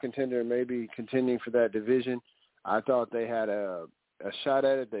playoff contender and maybe contending for that division. I thought they had a shot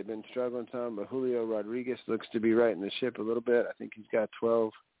at it. They've been struggling some, but Julio Rodriguez looks to be righting the ship a little bit. I think he's got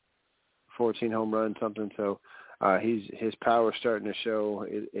 12, 14 home runs, something. So his power starting to show.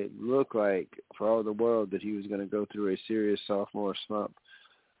 It looked like, for all the world, that he was going to go through a serious sophomore slump.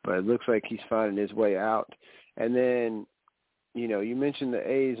 But it looks like he's finding his way out. And then, you mentioned the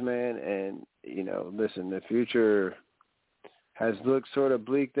A's, man, and, listen, the future has looked sort of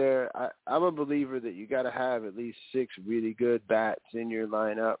bleak there. I'm a believer that you got to have at least 6 really good bats in your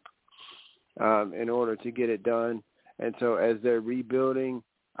lineup in order to get it done. And so as they're rebuilding,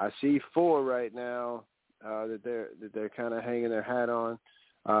 I see 4 right now that they're kind of hanging their hat on.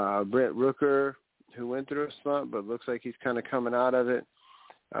 Brent Rooker, who went through a slump, but looks like he's kind of coming out of it.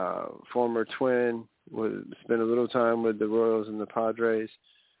 Former Twin, spent a little time with the Royals and the Padres,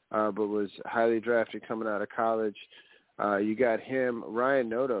 but was highly drafted coming out of college. You got him. Ryan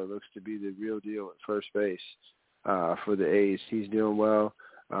Noto looks to be the real deal at first base for the A's. He's doing well.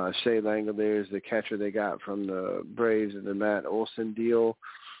 Shea Langeliers, the catcher they got from the Braves and the Matt Olson deal,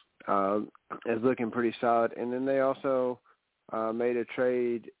 is looking pretty solid. And then they also made a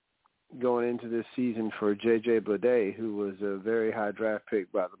trade going into this season for J.J. Bleday, who was a very high draft pick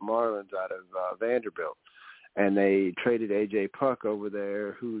by the Marlins out of Vanderbilt. And they traded A.J. Puck over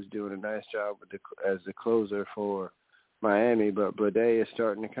there, who's doing a nice job as the closer for Miami. But Bleday is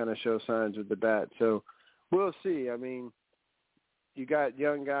starting to kind of show signs with the bat. So we'll see. You got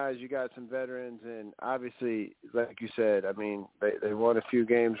young guys, you got some veterans, and obviously, like you said, they won a few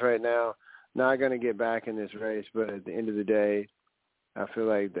games right now. Not going to get back in this race, but at the end of the day, I feel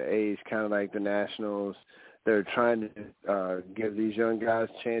like the A's, kind of like the Nationals, they're trying to give these young guys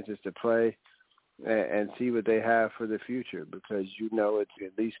chances to play and see what they have for the future, because it's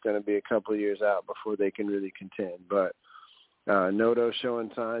at least going to be a couple of years out before they can really contend. But Noto's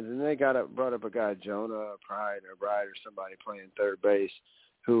showing signs, and they brought up a guy, Jonah Pride or somebody playing third base,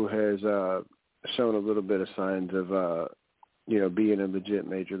 who has shown a little bit of signs of being a legit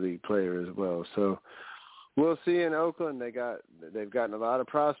major league player as well. So we'll see in Oakland. They've gotten a lot of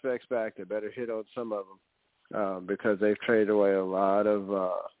prospects back. They better hit on some of them because they've traded away a lot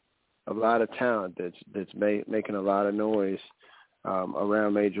of talent that's making a lot of noise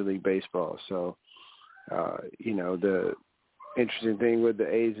around Major League Baseball. So the interesting thing with the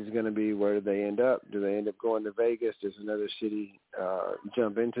A's is going to be, where do they end up? Do they end up going to Vegas? Does another city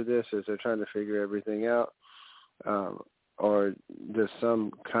jump into this as they're trying to figure everything out? Or does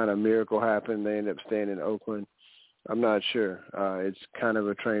some kind of miracle happen? They end up staying in Oakland? I'm not sure. It's kind of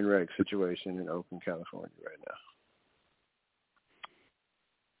a train wreck situation in Oakland, California right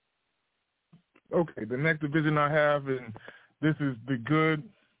now. Okay, the next division I have, and this is the good,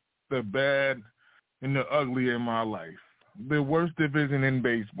 the bad, and the ugly in my life. The worst division in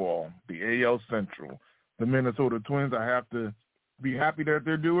baseball, the AL Central. The Minnesota Twins, I have to be happy that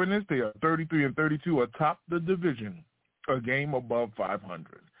they're doing this. They are 33-32 atop the division, a game above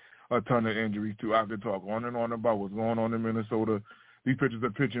 500. a ton of injuries, too. I could talk on and on about what's going on in Minnesota. These pitchers are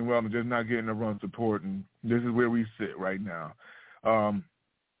pitching well and just not getting the run support, and this is where we sit right now. 5-5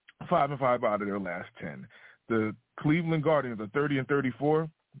 out of their last 10. The Cleveland Guardians are 30-34.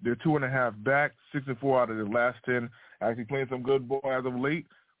 They're 2.5 back, 6-4 out of their last 10. Actually playing some good ball as of late.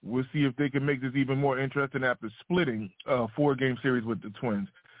 We'll see if they can make this even more interesting after splitting a 4-game series with the Twins.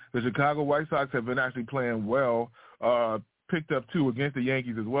 The Chicago White Sox have been actually playing well. Picked up 2 against the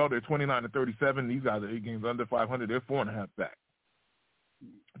Yankees as well. They're 29-37. These guys are 8 games under 500. They're 4.5 back.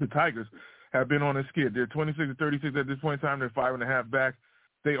 The Tigers have been on a skid. They're 26-36 at this point in time. They're 5.5 back.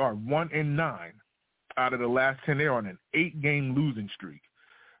 They are 1-9 out of the last 10. They're on an 8-game losing streak.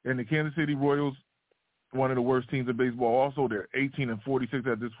 And the Kansas City Royals, one of the worst teams in baseball, also they're 18-46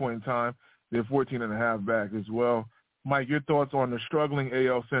 at this point in time. They're 14.5 back as well. Mike, your thoughts on the struggling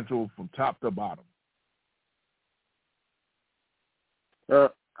AL Central from top to bottom?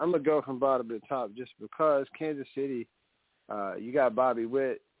 I'm going to go from bottom to top just because Kansas City, you got Bobby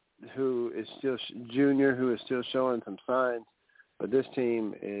Witt, who is still junior, who is still showing some signs. But this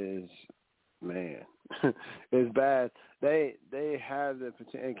team is, man, is bad. They have the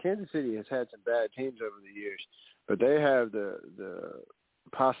potential, and Kansas City has had some bad teams over the years, but they have the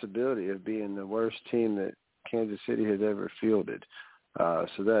possibility of being the worst team that Kansas City has ever fielded.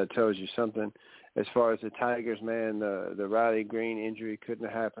 So that tells you something. As far as the Tigers, man, the Riley Green injury couldn't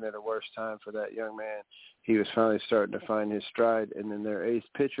have happened at a worse time for that young man. He was finally starting to find his stride. And then their ace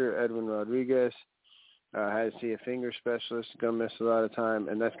pitcher, Edwin Rodriguez, had to see a finger specialist, going to miss a lot of time.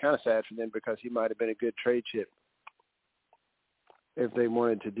 And that's kind of sad for them because he might have been a good trade chip if they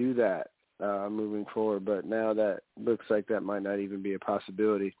wanted to do that moving forward. But now that looks like that might not even be a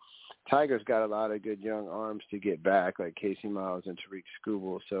possibility. Tigers got a lot of good young arms to get back, like Casey Miles and Tariq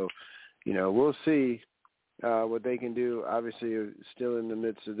Skubal. So, you know, we'll see what they can do. Obviously, still in the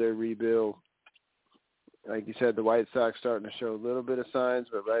midst of their rebuild. Like you said, the White Sox starting to show a little bit of signs,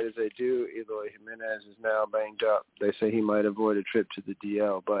 but right as they do, Eloy Jimenez is now banged up. They say he might avoid a trip to the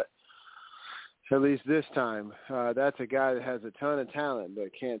DL, but at least this time, that's a guy that has a ton of talent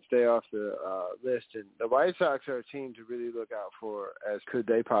but can't stay off the list. And the White Sox are a team to really look out for, as could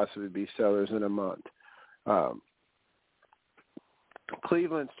they possibly be sellers in a month.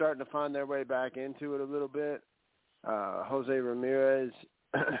 Cleveland starting to find their way back into it a little bit. Jose Ramirez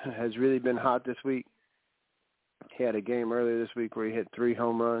has really been hot this week. He had a game earlier this week where he hit 3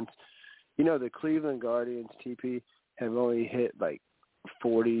 home runs. You know, the Cleveland Guardians, TP, have only hit like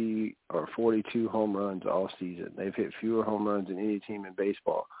 40 or 42 home runs all season. They've hit fewer home runs than any team in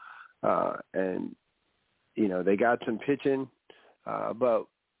baseball. And, you know, they got some pitching, but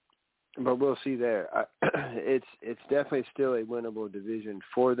we'll see there. It's definitely still a winnable division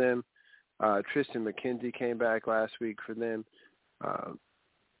for them. Tristan McKenzie came back last week for them,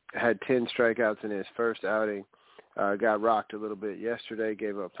 had 10 strikeouts in his first outing, got rocked a little bit yesterday,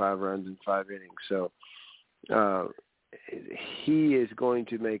 gave up 5 runs in 5 innings. So he is going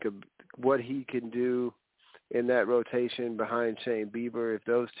to make what he can do in that rotation behind Shane Bieber. If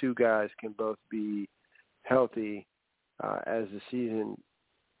those two guys can both be healthy as the season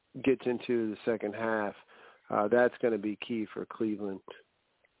gets into the second half, that's going to be key for Cleveland.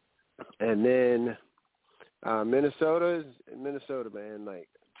 And then Minnesota, man, like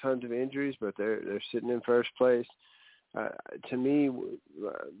tons of injuries, but they're sitting in first place. To me,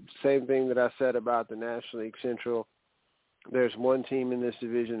 same thing that I said about the National League Central. There's one team in this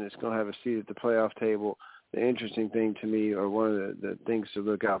division that's going to have a seat at the playoff table. The interesting thing to me, or one of the things to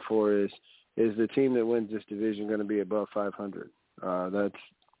look out for, is the team that wins this division going to be above 500? That's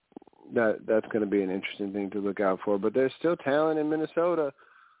going to be an interesting thing to look out for. But there's still talent in Minnesota.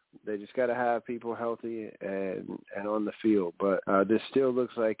 They just got to have people healthy and on the field. But this still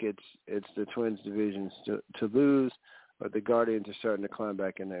looks like it's the Twins division to lose, but the Guardians are starting to climb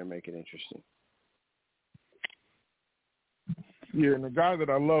back in there and make it interesting. Yeah, and the guys that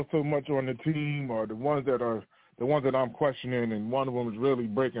I love so much on the team are the ones that I'm questioning, and one of them is really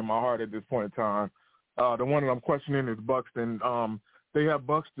breaking my heart at this point in time. The one that I'm questioning is Buxton. They have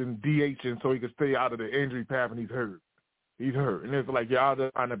Buxton DHing so he can stay out of the injury path, and he's hurt. And it's like, you're out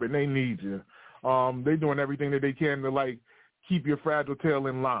of the lineup, and they need you. They're doing everything that they can to, like, keep your fragile tail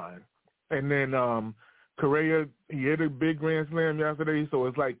in line. And then Correa, he hit a big grand slam yesterday, so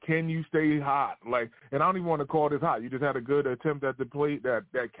it's like, can you stay hot? Like, and I don't even want to call this hot. You just had a good attempt at the plate that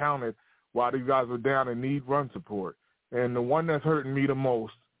counted while these guys were down and need run support. And the one that's hurting me the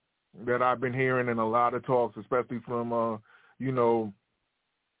most that I've been hearing in a lot of talks, especially from,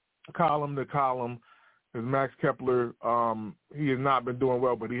 column to column, is Max Kepler. He has not been doing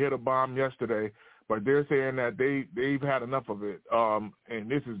well, but he hit a bomb yesterday. but they're saying that they've had enough of it,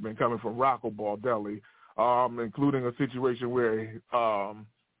 and this has been coming from Rocco Baldelli, including a situation where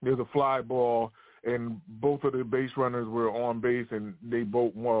there's a fly ball and both of the base runners were on base, and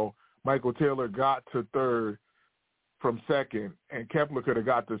Michael Taylor got to third from second, and Kepler could have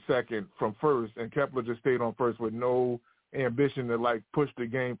got to second from first, and Kepler just stayed on first with no ambition to, like, push the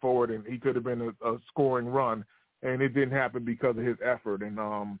game forward, and he could have been a scoring run, and it didn't happen because of his effort. And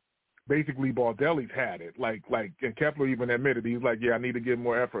basically Baldelli's had it. Like, and Kepler even admitted, he's like, yeah, I need to give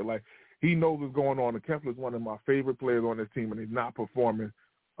more effort. Like, he knows what's going on, and Kepler's one of my favorite players on this team, and he's not performing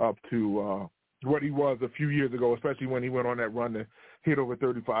up to what he was a few years ago, especially when he went on that run to hit over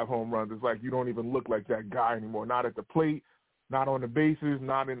 35 home runs. It's like you don't even look like that guy anymore. Not at the plate, not on the bases,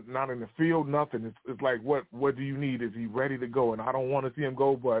 not in the field, nothing. It's like, what do you need? Is he ready to go? And I don't want to see him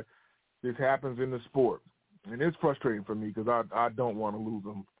go, but this happens in the sport. And it's frustrating for me because I don't want to lose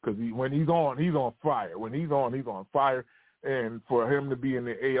him, because when he's on fire. When he's on fire. And for him to be in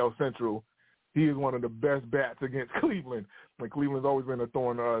the AL Central, he is one of the best bats against Cleveland. But Cleveland's always been a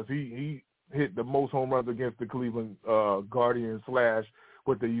thorn to us. He hit the most home runs against the Cleveland Guardians /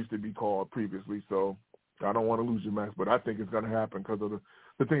 what they used to be called previously. So I don't want to lose you, Max, but I think it's going to happen because of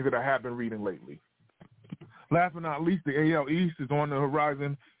the things that I have been reading lately. Last but not least, the AL East is on the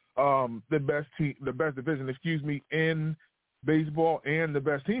horizon. The best division, in baseball, and the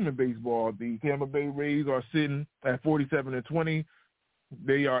best team in baseball. The Tampa Bay Rays are sitting at 47-20.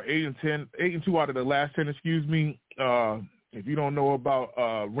 They are 8-10, 8-2 out of the last 10. If you don't know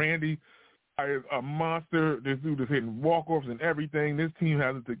about Randy, a monster. This dude is hitting walk-offs and everything. This team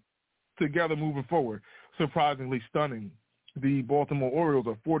has it together moving forward. Surprisingly stunning. The Baltimore Orioles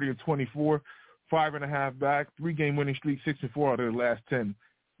are 40-24, 5.5 back, 3-game winning streak, 6-4 out of the last 10.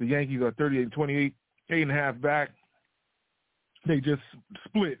 The Yankees are 38-28, 8.5 back. They just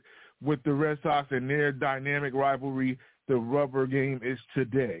split with the Red Sox in their dynamic rivalry. The rubber game is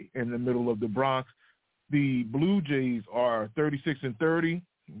today in the middle of the Bronx. The Blue Jays are 36-30.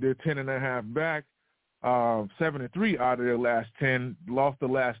 They're 10.5 back, 7-3 out of their last 10. Lost the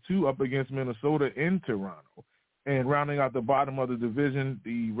last 2 up against Minnesota in Toronto. And rounding out the bottom of the division,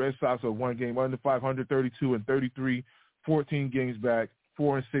 the Red Sox are 1 game under 500, 32-33, 14 games back,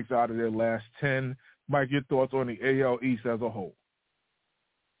 4-6 out of their last 10. Mike, your thoughts on the AL East as a whole?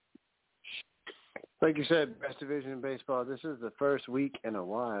 Like you said, best division in baseball. This is the first week in a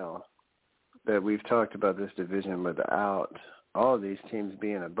while that we've talked about this division without all of these teams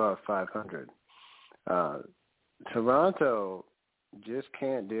being above 500. Toronto just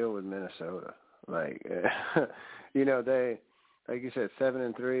can't deal with Minnesota. Like, they, like you said,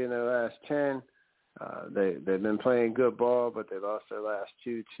 7-3 in their last 10. They've been playing good ball, but they lost their last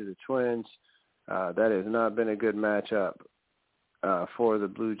 2 to the Twins. That has not been a good matchup for the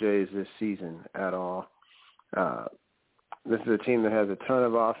Blue Jays this season at all. This is a team that has a ton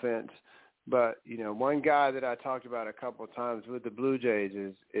of offense. But, one guy that I talked about a couple of times with the Blue Jays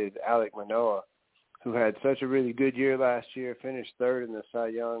is Alek Manoah, who had such a really good year last year, finished third in the Cy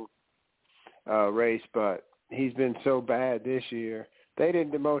Young race, but he's been so bad this year. They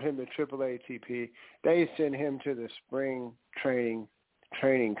didn't demote him to AAA ATP. They sent him to the spring training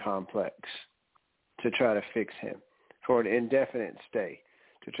complex to try to fix him for an indefinite stay,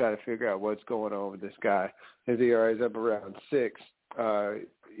 to try to figure out what's going on with this guy. His ERA is up around 6.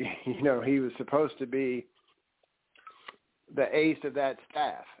 He was supposed to be the ace of that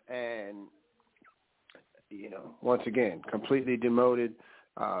staff, and once again, completely demoted.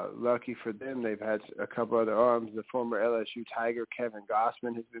 Lucky for them, they've had a couple other arms. The former LSU Tiger, Kevin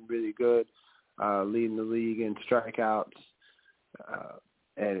Gossman, has been really good, leading the league in strikeouts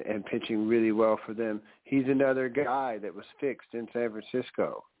and pitching really well for them. He's another guy that was fixed in San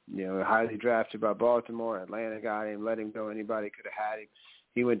Francisco. Highly drafted by Baltimore. Atlanta got him, let him go. Anybody could have had him.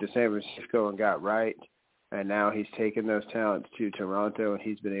 He went to San Francisco and got right, and now he's taken those talents to Toronto, and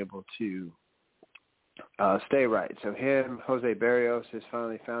he's been able to stay right. So him, Jose Barrios has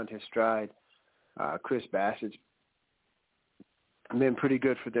finally found his stride. Chris Bassett's been pretty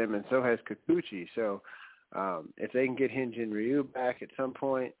good for them, and so has Kikuchi. So if they can get Hyun-Jin Ryu back at some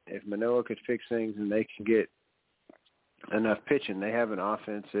point, if Manoah could fix things and they can get enough pitching, they have an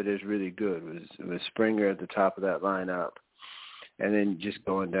offense that is really good with Springer at the top of that lineup. And then just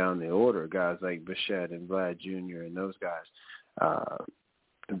going down the order, guys like Bichette and Vlad Jr. and those guys.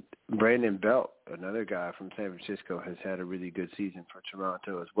 Brandon Belt, another guy from San Francisco, has had a really good season for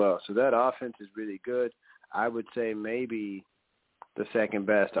Toronto as well. So that offense is really good. I would say maybe the second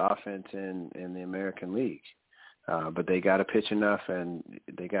best offense in the American League. But they got to pitch enough, and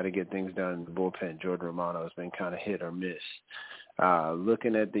they got to get things done in the bullpen. Jordan Romano has been kind of hit or miss.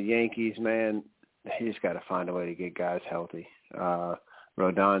 Looking at the Yankees, man, he just got to find a way to get guys healthy.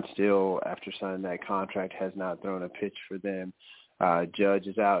 Rodon still, after signing that contract, has not thrown a pitch for them. Judge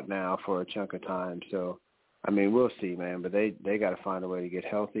is out now for a chunk of time. So, I mean, we'll see, man. But they got to find a way to get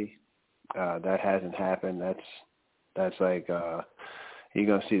healthy. That hasn't happened. That's like you're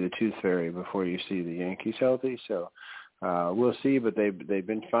going to see the tooth fairy before you see the Yankees healthy. So we'll see. But they've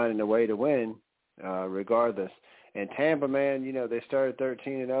been finding a way to win regardless. And Tampa, man, you know, they started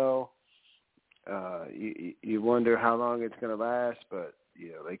 13-0. You wonder how long it's going to last, but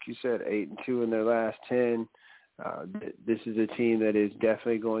you know, like you said, 8-2 in their last 10. This is a team that is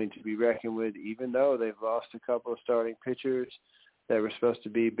definitely going to be reckoned with, even though they've lost a couple of starting pitchers that were supposed to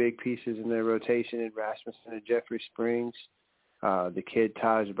be big pieces in their rotation in Rasmussen and Jeffrey Springs. The kid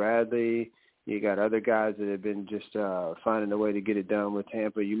Taj Bradley. You got other guys that have been just finding a way to get it done with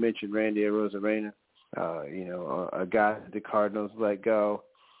Tampa. You mentioned Randy Arozarena, you know, a guy that the Cardinals let go.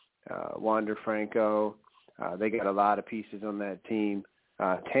 Wander Franco. They got a lot of pieces on that team.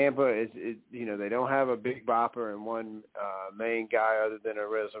 Tampa is, you know, they don't have a big bopper and one main guy other than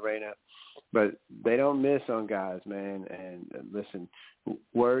Arozarena, but they don't miss on guys, man. And listen,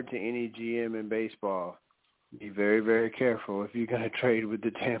 word to any GM in baseball, be very, very careful if you're going to trade with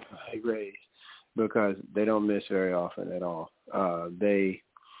the Tampa Bay Rays, because they don't miss very often at all. They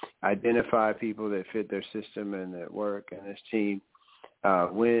identify people that fit their system and that work, and this team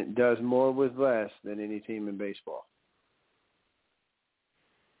does more with less than any team in baseball.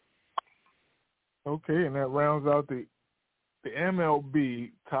 Okay, and that rounds out the MLB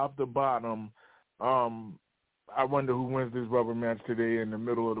top to bottom. I wonder who wins this rubber match today in the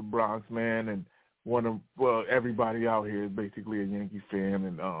middle of the Bronx, man. And everybody out here is basically a Yankee fan,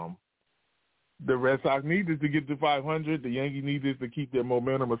 and the Red Sox need this to get to 500. The Yankees need this to keep their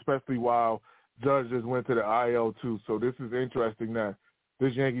momentum, especially while Judge just went to the IL too. So this is interesting that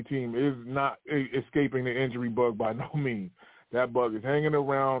this Yankee team is not escaping the injury bug by no means. That bug is hanging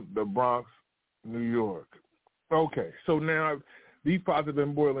around the Bronx, New York. Okay, so now these pots have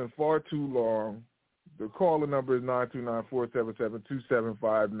been boiling far too long. The caller number is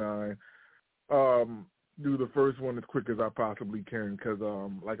 929-477-2759. Do the first one as quick as I possibly can because,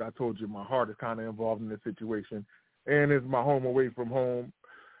 like I told you, my heart is kind of involved in this situation, and it's my home away from home.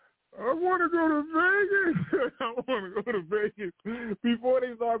 I want to go to Vegas. I want to go to Vegas. Before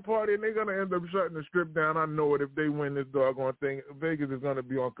they start partying, they're going to end up shutting the strip down. I know it. If they win this doggone thing, Vegas is going to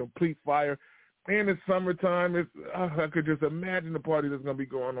be on complete fire. And it's summertime. I could just imagine the party that's going to be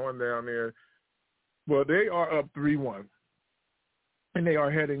going on down there. Well, they are up 3-1. And they are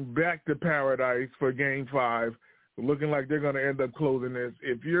heading back to paradise for Game 5, looking like they're going to end up closing this.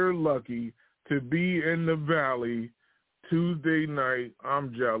 If you're lucky to be in the Valley Tuesday night,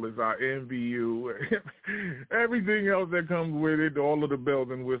 I'm jealous. I envy you. Everything else that comes with it, all of the bells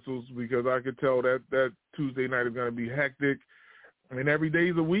and whistles, because I could tell that Tuesday night is going to be hectic. I mean, every day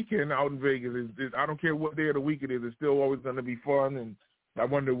is a weekend out in Vegas. I don't care what day of the week it is. It's still always going to be fun, and I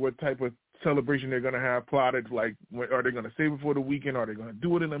wonder what type of celebration they're going to have plotted. Like, are they going to save it for the weekend? Are they going to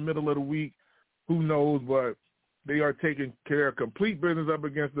do it in the middle of the week? Who knows? But they are taking care of complete business up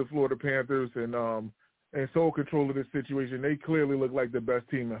against the Florida Panthers and sole control of this situation. They clearly look like the best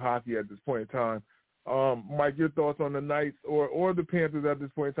team in hockey at this point in time. Mike, your thoughts on the Knights or the Panthers at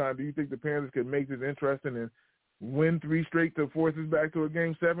this point in time? Do you think the Panthers can make this interesting and win 3 straight to force us back to a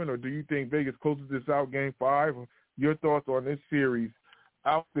Game 7, or do you think Vegas closes this out Game 5? Your thoughts on this series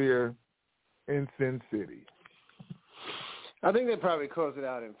out there in Sin City? I think they probably close it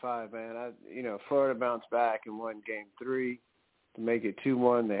out in 5, man. Florida bounced back and won Game 3 to make it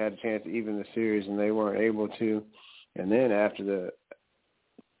 2-1. They had a chance to even the series, and they weren't able to. And then after the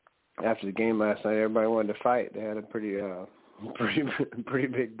game last night, everybody wanted to fight. They had a pretty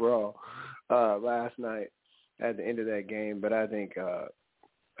big brawl last night at the end of that game. But I think the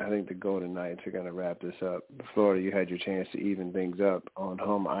Golden Knights are going to wrap this up. Florida, you had your chance to even things up on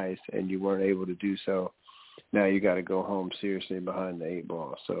home ice, and you weren't able to do so. Now you got to go home seriously behind the 8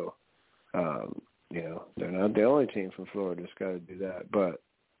 ball. So, they're not the only team from Florida that's got to do that. But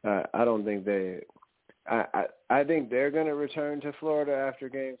I don't think I think they're going to return to Florida after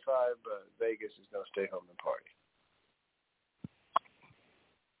Game 5, but Vegas is going to stay home and party.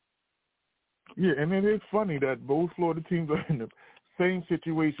 Yeah, and it is funny that both Florida teams are in the same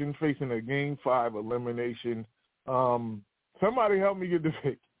situation, facing a Game 5 elimination. Somebody help me get the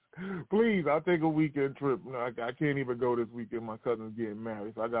fix. Please, I'll take a weekend trip. No, I can't even go this weekend. My cousin's getting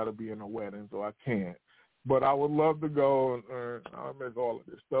married, so I got to be in a wedding, so I can't. But I would love to go, and I'll miss all of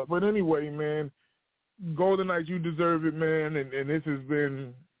this stuff. But anyway, man, Golden Knights, you deserve it, man. And this has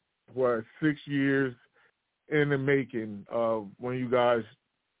been, 6 years in the making of when you guys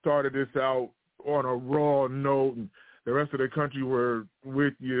started this out on a raw note, and the rest of the country were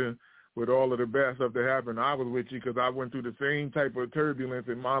with you with all of the bad stuff that happened. I was with you because I went through the same type of turbulence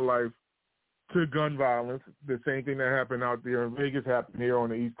in my life to gun violence. The same thing that happened out there in Vegas happened here on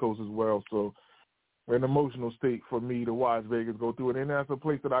the East Coast as well. So an emotional state for me to watch Vegas go through it. And that's a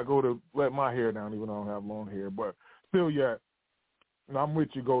place that I go to let my hair down, even though I don't have long hair. But still, yeah, and I'm with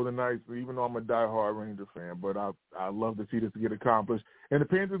you, Golden Knights, even though I'm a diehard Ranger fan. But I love to see this get accomplished. And the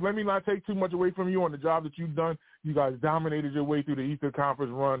Panthers, let me not take too much away from you on the job that you've done. You guys dominated your way through the Eastern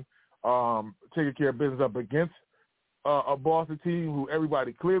Conference run, taking care of business up against a Boston team who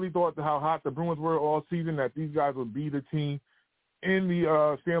everybody clearly thought how hot the Bruins were all season, that these guys would be the team in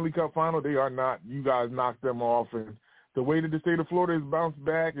the Stanley Cup final. They are not. You guys knocked them off. And the way that the state of Florida has bounced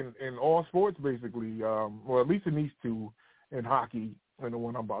back in all sports, basically, or at least in these two, in hockey and the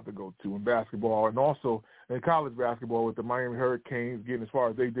one I'm about to go to, in basketball, and also in college basketball with the Miami Hurricanes getting as far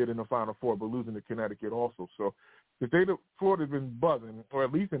as they did in the Final Four, but losing to Connecticut also. So the state of Florida has been buzzing, or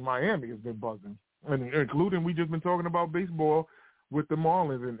at least in Miami has been buzzing, and including we just been talking about baseball with the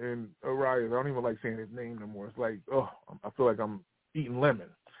Marlins and Arias. I don't even like saying his name no more. It's like, I feel like I'm eating lemon.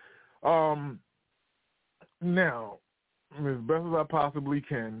 Now, as best as I possibly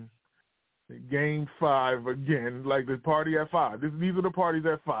can, Game 5 again, like the party at 5. These are the parties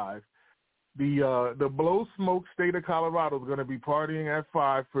at 5. The blow smoke state of Colorado is going to be partying at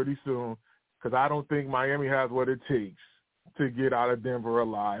 5 pretty soon because I don't think Miami has what it takes to get out of Denver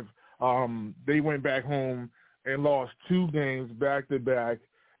alive. They went back home and lost 2 games back-to-back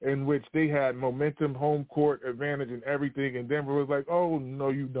in which they had momentum, home court advantage and everything, and Denver was like, oh, no,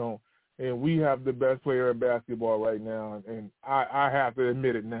 you don't. And we have the best player in basketball right now, and I have to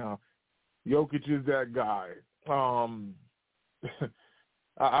admit it now. Jokic is that guy.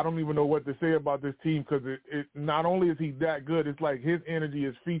 I don't even know what to say about this team because it not only is he that good, it's like his energy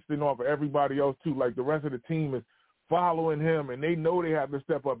is feasting off of everybody else too. Like the rest of the team is following him, and they know they have to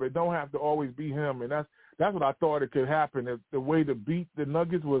step up. It don't have to always be him, and that's what I thought it could happen. The way to beat the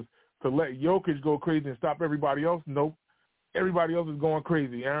Nuggets was to let Jokic go crazy and stop everybody else. Nope. Everybody else is going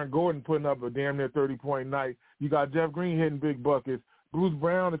crazy. Aaron Gordon putting up a damn near 30-point night. You got Jeff Green hitting big buckets. Bruce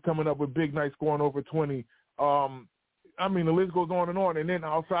Brown is coming up with big nights, scoring over 20. I mean, the list goes on. And then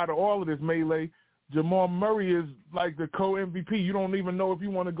outside of all of this melee, Jamal Murray is like the co-MVP. You don't even know if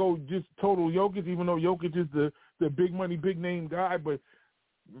you want to go just total Jokic, even though Jokic is the big money, big name guy. But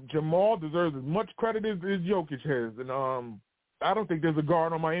Jamal deserves as much credit as Jokic has. And I don't think there's a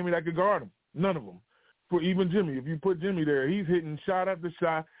guard on Miami that could guard him. None of them. For even Jimmy. If you put Jimmy there, he's hitting shot after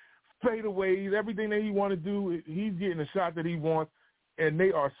shot, fadeaways, everything that he want to do, he's getting a shot that he wants. And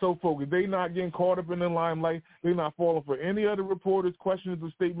they are so focused. They're not getting caught up in the limelight. They're not falling for any other reporters' questions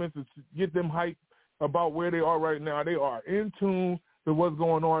or statements to get them hyped about where they are right now. They are in tune to what's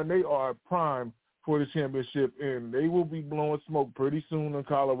going on. They are primed for the championship, and they will be blowing smoke pretty soon in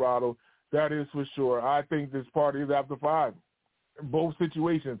Colorado. That is for sure. I think this party is after 5. In both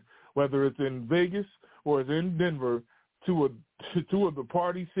situations, whether it's in Vegas or it's in Denver, two of the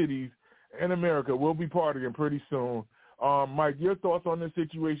party cities in America will be partying pretty soon. Mike, your thoughts on this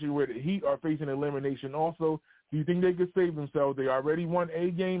situation where the Heat are facing elimination also? Do you think they could save themselves? They already won a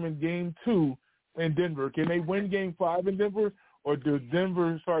game in Game 2 in Denver. Can they win Game 5 in Denver, or does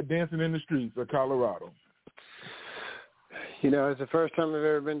Denver start dancing in the streets of Colorado? You know, it's the first time they've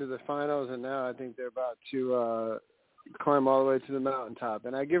ever been to the finals, and now I think they're about to climb all the way to the mountaintop.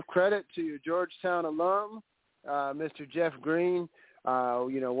 And I give credit to your Georgetown alum, Mr. Jeff Green.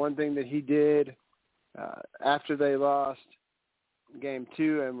 One thing that he did after they lost Game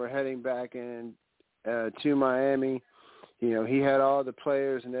 2 and were heading back in to Miami, he had all the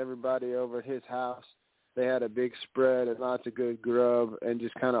players and everybody over at his house. They had a big spread and lots of good grub and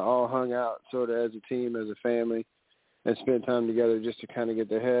just kind of all hung out sort of as a team, as a family, and spent time together just to kind of get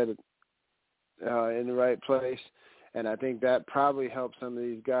their head in the right place. And I think that probably helped some of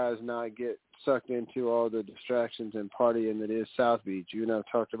these guys not get sucked into all the distractions and partying that is South Beach. You and I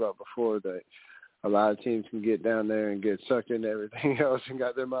talked about before that a lot of teams can get down there and get sucked into everything else and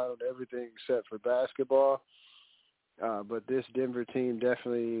got their mind on everything except for basketball. But this Denver team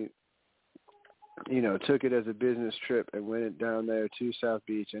definitely, took it as a business trip and went down there to South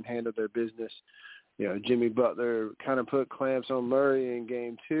Beach and handled their business. Jimmy Butler kind of put clamps on Murray in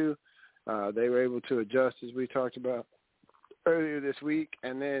Game 2. They were able to adjust, as we talked about earlier this week.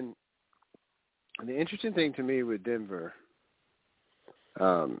 And then the interesting thing to me with Denver,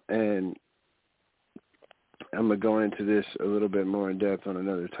 and I'm going to go into this a little bit more in depth on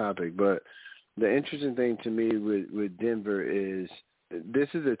another topic, but the interesting thing to me with Denver is this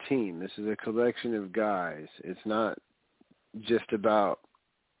is a team. This is a collection of guys. It's not just about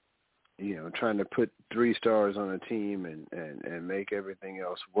trying to put 3 stars on a team and make everything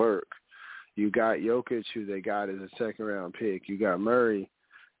else work. You got Jokic, who they got as a second-round pick. You got Murray,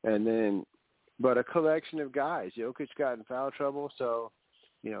 but a collection of guys. Jokic got in foul trouble, so,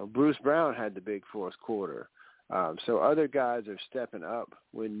 Bruce Brown had the big fourth quarter. So other guys are stepping up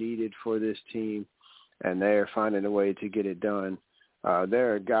when needed for this team, and they're finding a way to get it done.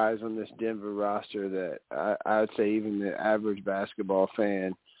 There are guys on this Denver roster that I would say even the average basketball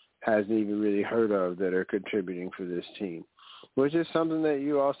fan hasn't even really heard of that are contributing for this team, which is something that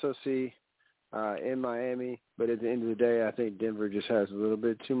you also see in Miami. But at the end of the day, I think Denver just has a little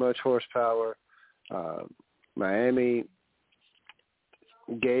bit too much horsepower. Miami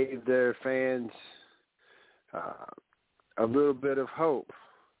gave their fans a little bit of hope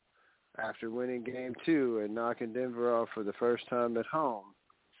after winning Game 2 and knocking Denver off for the first time at home.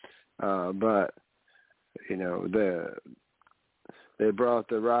 But, they brought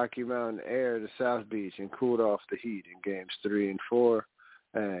the Rocky Mountain air to South Beach and cooled off the heat in Games 3 and 4.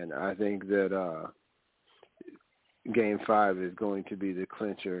 And I think that Game 5 is going to be the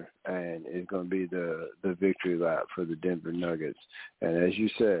clincher and is going to be the victory lap for the Denver Nuggets. And as you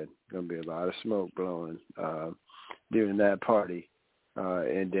said, going to be a lot of smoke blowing during that party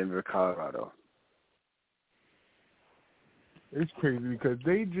in Denver, Colorado. It's crazy because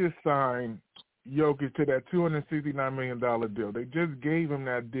they just signed Jokic to that $269 million deal. They just gave him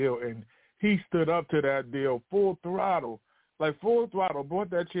that deal, and he stood up to that deal full throttle. Brought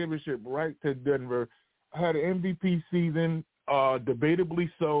that championship right to Denver, had an MVP season,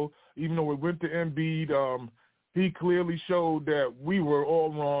 debatably so, even though it went to Embiid. He clearly showed that we were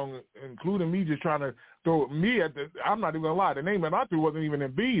all wrong, including me just trying to throw me at I'm not even going to lie, the name that I threw wasn't even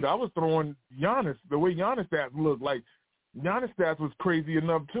Embiid. I was throwing Giannis, the way Giannis stats looked. Like, Giannis stats was crazy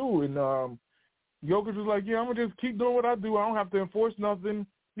enough, too, and Jokic was like, I'm going to just keep doing what I do. I don't have to enforce nothing.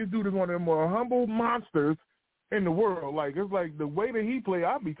 This dude is one of the more humble monsters in the world. Like, it's like the way that he play,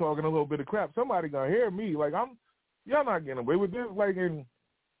 I'll be talking a little bit of crap. Somebody going to hear me. Like, y'all not getting away with this. Like, and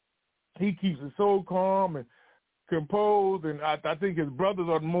he keeps it so calm and composed, and I think his brothers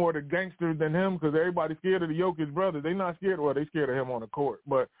are more the gangsters than him because everybody's scared of the Jokic brothers. They not scared, well, they scared of him on the court.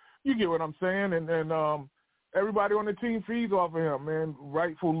 But you get what I'm saying. And everybody on the team feeds off of him, man.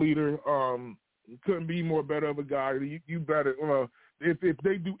 Rightful leader. Couldn't be more better of a guy. You better if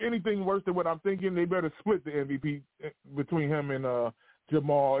they do anything worse than what I'm thinking, they better split the MVP between him and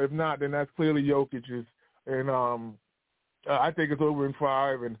Jamal. If not, then that's clearly Jokic's. And I think it's over in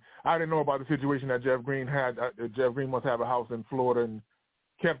 5. And I didn't know about the situation that Jeff Green had. Jeff Green must have a house in Florida and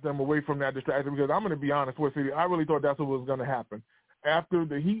kept them away from that distraction because I'm going to be honest with you, I really thought that's what was going to happen. After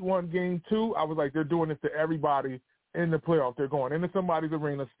the Heat won Game 2, I was like, they're doing this to everybody in the playoffs. They're going into somebody's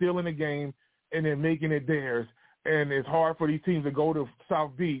arena, stealing a game, and then making it theirs. And it's hard for these teams to go to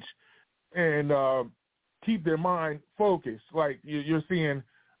South Beach and keep their mind focused. Like you're seeing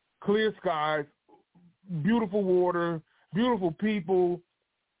clear skies, beautiful water, beautiful people,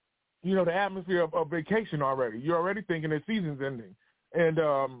 the atmosphere of vacation already. You're already thinking the season's ending.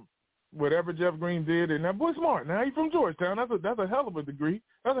 And whatever Jeff Green did, and that boy's smart. Now, he's from Georgetown. That's a hell of a degree.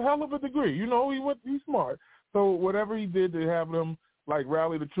 He's smart. So whatever he did to have them,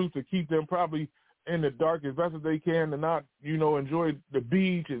 rally the troops to keep them probably in the dark as best as they can to not, enjoy the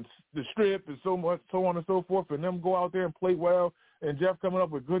beach and the strip and so on and so forth, and them go out there and play well, and Jeff coming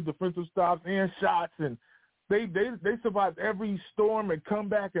up with good defensive stops and shots, and they survived every storm and come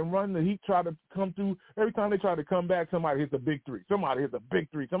back and run. The Heat try to come through. Every time they try to come back, somebody hits a big three.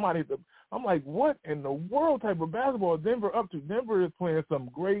 I'm like, what in the world type of basketball is Denver up to? Denver is playing some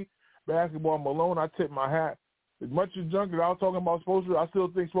great basketball. Malone, I tip my hat. As much as junk as I was talking about Spoelstra, I still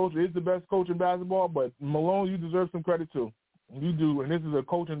think Spoelstra is the best coach in basketball, but Malone, you deserve some credit too. You do, and this is a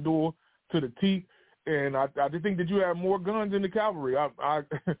coaching duel to the teeth, and I just think that you have more guns in the cavalry. I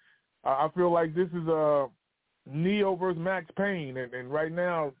feel like this is Neo versus Max Payne, and right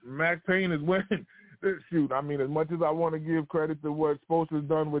now Max Payne is winning. Shoot, I mean, as much as I want to give credit to what Spoelstra's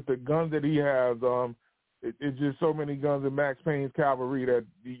done with the guns that he has, it's just so many guns in Max Payne's cavalry that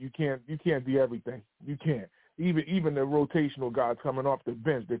you can't do everything. You can't. Even the rotational guys coming off the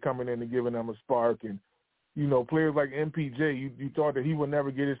bench, they're coming in and giving them a spark. And, players like MPJ, you thought that he would never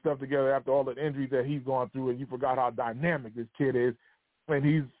get his stuff together after all the injuries that he's gone through, and you forgot how dynamic this kid is. And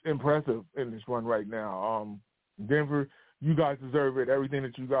he's impressive in this run right now. Denver, you guys deserve it, everything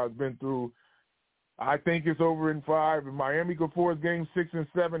that you guys been through. I think it's over in 5. If Miami could force Game 6 and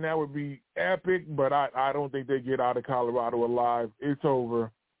 7, that would be epic, but I don't think they get out of Colorado alive. It's over.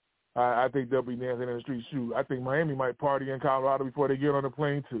 I think they'll be dancing in the street. Shoot, I think Miami might party in Colorado before they get on the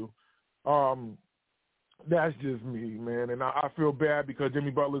plane too. That's just me, man. And I feel bad because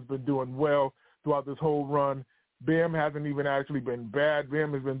Jimmy Butler's been doing well throughout this whole run. Bam hasn't even actually been bad.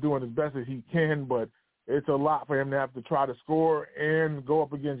 Bam has been doing as best as he can, but it's a lot for him to have to try to score and go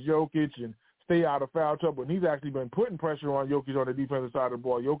up against Jokic and stay out of foul trouble. And he's actually been putting pressure on Jokic on the defensive side of the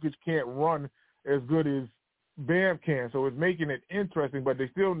ball. Jokic can't run as good as Bam can, so it's making it interesting, but they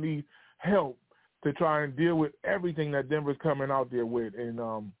still need help to try and deal with everything that Denver's coming out there with. And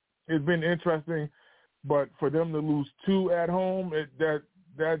it's been interesting, but for them to lose 2 at home, that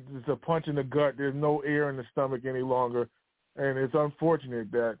is a punch in the gut. There's no air in the stomach any longer, and it's unfortunate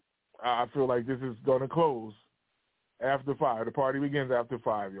that I feel like this is going to close after 5. The party begins after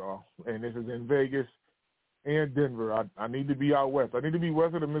 5, y'all, and this is in Vegas and Denver. I need to be out west. I need to be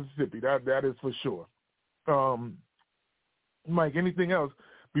west of the Mississippi. That is for sure. Mike, anything else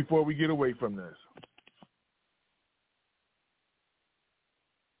before we get away from this?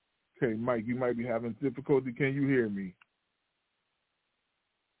 Okay, Mike, you might be having difficulty. Can you hear me?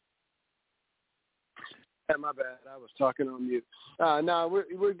 My bad. I was talking on mute. No,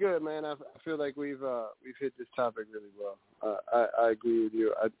 we're good, man. I feel like we've hit this topic really well. I agree with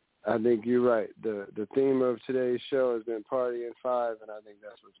you. I think you're right. The theme of today's show has been Party in 5, and I think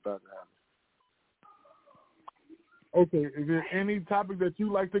that's what's about to happen. Okay. Is there any topic that you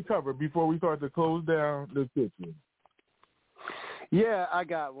like to cover before we start to close down the kitchen? Yeah, I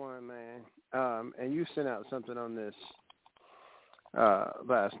got one, man. And you sent out something on this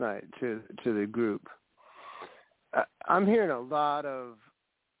last night to the group. I'm hearing a lot of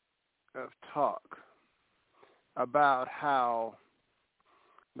talk about how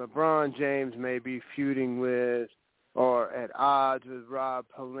LeBron James may be feuding with or at odds with Rob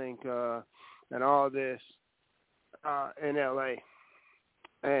Pelinka and all this in L.A.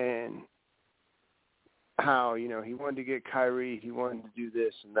 And how, he wanted to get Kyrie, he wanted to do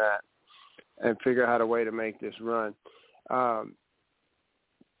this and that and figure out a way to make this run.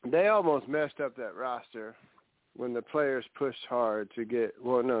 They almost messed up that roster when the players pushed hard to get –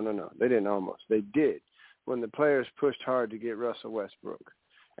 well, no. They didn't almost. They did when the players pushed hard to get Russell Westbrook.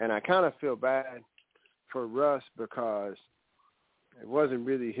 And I kind of feel bad for Russ because it wasn't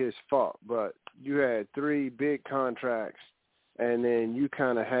really his fault. But you had 3 big contracts, and then you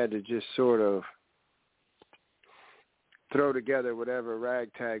kind of had to just sort of throw together whatever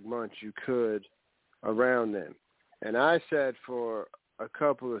ragtag bunch you could around them. And I said for a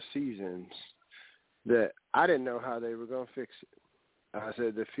couple of seasons – that I didn't know how they were going to fix it. I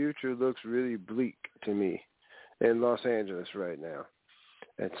said the future looks really bleak to me in Los Angeles right now.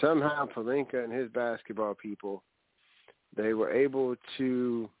 And somehow Pelinka and his basketball people, they were able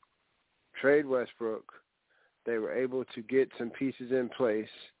to trade Westbrook. They were able to get some pieces in place.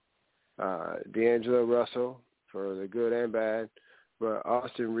 D'Angelo Russell for the good and bad, but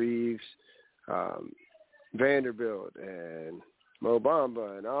Austin Reeves, Vanderbilt, and Mo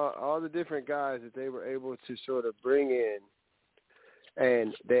Bamba, and all the different guys that they were able to sort of bring in.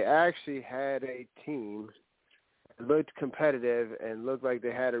 And they actually had a team that looked competitive and looked like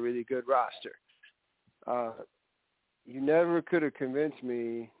they had a really good roster. You never could have convinced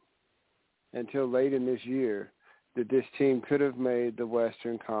me until late in this year that this team could have made the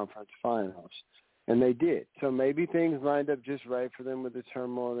Western Conference Finals. And they did. So maybe things lined up just right for them with the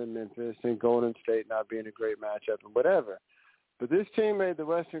turmoil in Memphis and Golden State not being a great matchup and whatever. But this team made the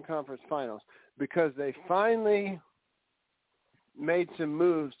Western Conference Finals because they finally made some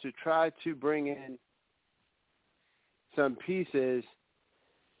moves to try to bring in some pieces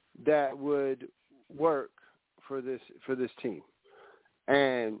that would work for this team.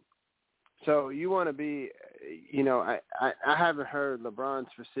 And so you want to be, I haven't heard LeBron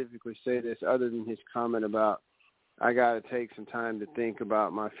specifically say this other than his comment about I got to take some time to think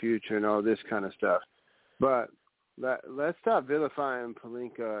about my future and all this kind of stuff. But let's stop vilifying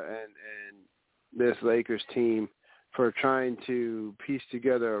Pelinka and this Lakers team for trying to piece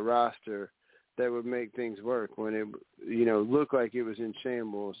together a roster that would make things work when it, looked like it was in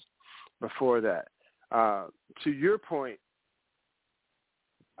shambles before that. To your point,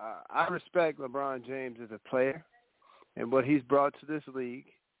 I respect LeBron James as a player and what he's brought to this league.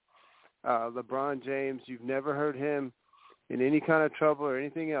 LeBron James, you've never heard him in any kind of trouble or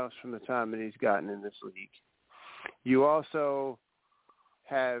anything else from the time that he's gotten in this league. You also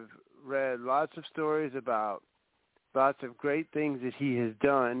have read lots of stories about lots of great things that he has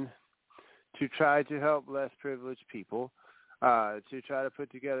done to try to help less privileged people, to try to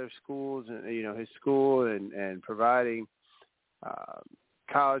put together schools and, his school and providing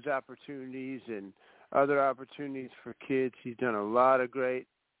college opportunities and other opportunities for kids. He's done a lot of great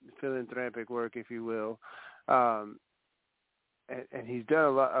philanthropic work, if you will. and he's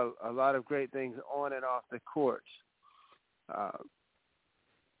done a lot of great things on and off the courts.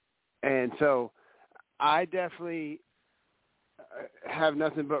 And so I definitely have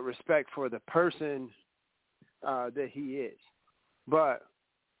nothing but respect for the person that he is. But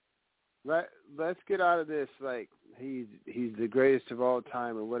let's get out of this like he's the greatest of all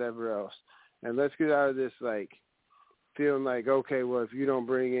time or whatever else. And let's get out of this like feeling like, okay, well, if you don't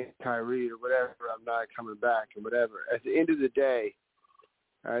bring in Kyrie or whatever, I'm not coming back or whatever. At the end of the day,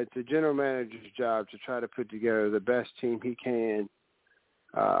 it's a general manager's job to try to put together the best team he can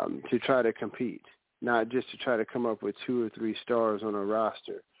to try to compete, not just to try to come up with 2 or 3 stars on a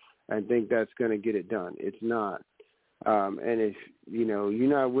roster and think that's going to get it done. It's not. And if, you're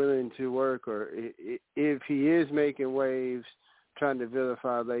not willing to work, or if he is making waves, trying to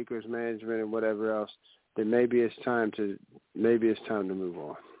vilify Lakers management and whatever else, then maybe it's time to move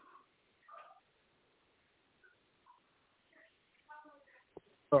on.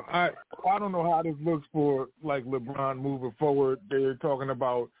 I don't know how this looks for like LeBron moving forward. They're talking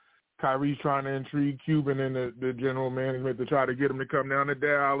about Kyrie trying to intrigue Cuban and the general management to try to get him to come down to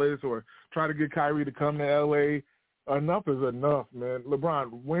Dallas or try to get Kyrie to come to L.A. Enough is enough, man.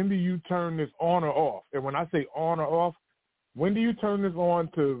 LeBron, when do you turn this on or off? And when I say on or off, when do you turn this on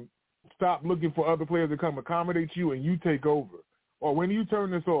to stop looking for other players to come accommodate you and you take over? Or when do you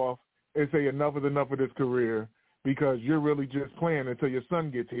turn this off and say enough is enough of this career because you're really just playing until your son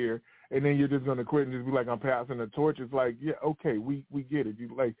gets here and then you're just going to quit and just be like, I'm passing the torch? It's like, yeah, okay, we get it.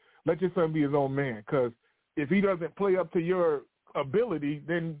 You like, let your son be his own man, because if he doesn't play up to your ability,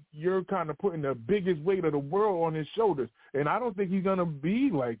 then you're kind of putting the biggest weight of the world on his shoulders. And I don't think he's going to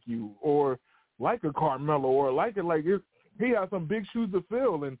be like you or like a Carmelo or like he has some big shoes to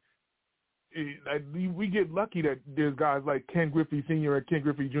fill. And we get lucky that there's guys like Ken Griffey Sr. and Ken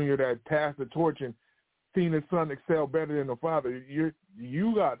Griffey Jr. that pass the torch and seen his son excel better than the father.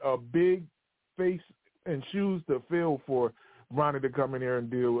 You got a big face and shoes to fill for Ronnie to come in here and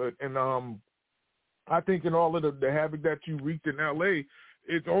deal with. And I think in all of the havoc that you wreaked in L.A.,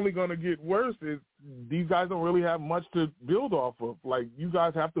 it's only going to get worse. These guys don't really have much to build off of. Like, you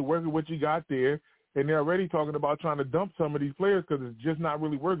guys have to work with what you got there, and they're already talking about trying to dump some of these players because it's just not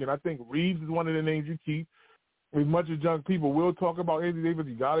really working. I think Reeves is one of the names you keep. As much as young people will talk about Anthony Davis,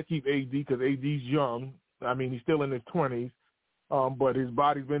 you got to keep AD because AD's young. I mean, he's still in his 20s, but his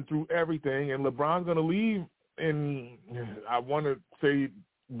body's been through everything, and LeBron's going to leave in, I want to say,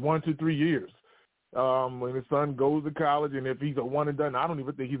 1 to 3 years. When his son goes to college, and if he's a one-and-done, I don't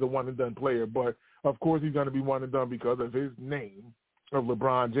even think he's a one-and-done player, but of course he's going to be one-and-done because of his name of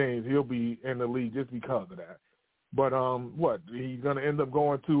LeBron James. He'll be in the league just because of that. But he's going to end up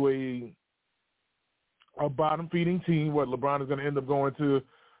going to a bottom-feeding team. LeBron is going to end up going to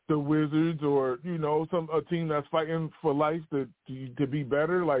the Wizards or, a team that's fighting for life to be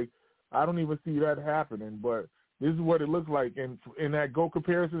better. Like, I don't even see that happening, but this is what it looks like. And in that GOAT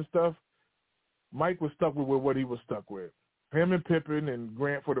comparison stuff, Mike was stuck with what he was stuck with. Him and Pippen and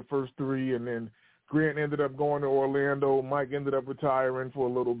Grant for the first 3, and then Grant ended up going to Orlando. Mike ended up retiring for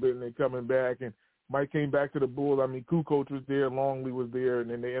a little bit and then coming back. And Mike came back to the Bulls. I mean, Kukoc was there, Longley was there, and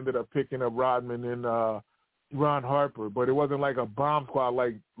then they ended up picking up Rodman and Ron Harper. But it wasn't like a bomb squad.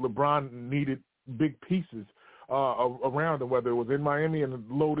 Like, LeBron needed big pieces around him, whether it was in Miami and a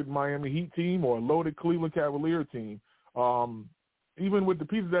loaded Miami Heat team or a loaded Cleveland Cavalier team. Even with the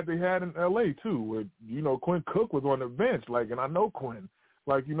pieces that they had in L.A. too, where, Quinn Cook was on the bench, and I know Quinn,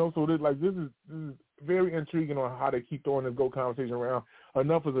 so this is very intriguing on how they keep throwing this GOAT conversation around.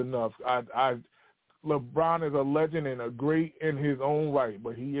 Enough is enough. LeBron is a legend and a great in his own right,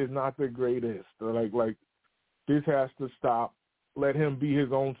 but he is not the greatest. This has to stop. Let him be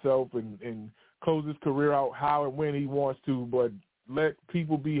his own self and close his career out how and when he wants to, but let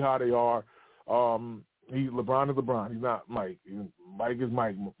people be how they are. LeBron is LeBron. He's not Mike. Mike is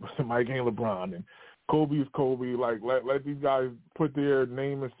Mike. Mike ain't LeBron. And Kobe is Kobe. Let these guys put their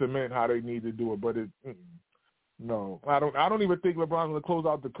name in cement how they need to do it. But no, I don't even think LeBron's going to close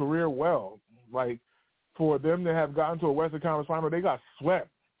out the career well. For them to have gotten to a Western Conference final, they got swept,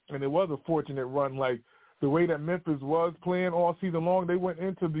 and it was a fortunate run. The way that Memphis was playing all season long, they went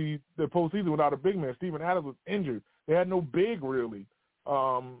into the postseason without a big man. Steven Adams was injured. They had no big really.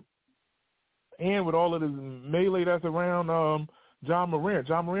 And with all of this melee that's around John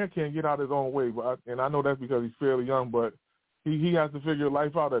Morant can't get out his own way. And I know that's because he's fairly young, but he has to figure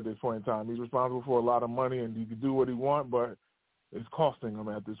life out at this point in time. He's responsible for a lot of money, and he can do what he wants, but it's costing him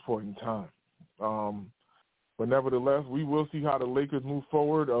at this point in time. But nevertheless, we will see how the Lakers move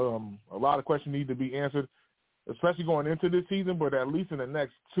forward. A lot of questions need to be answered, especially going into this season, but at least in the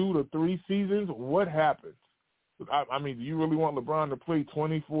next 2 to 3 seasons, what happens? I mean, do you really want LeBron to play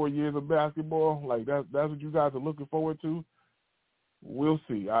 24 years of basketball? Like that's what you guys are looking forward to? We'll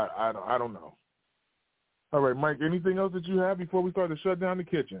see. I don't know. All right, Mike, anything else that you have before we start to shut down the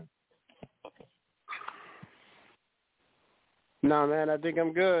kitchen? No, man, I think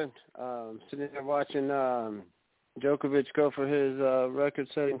I'm good. Sitting there watching Djokovic go for his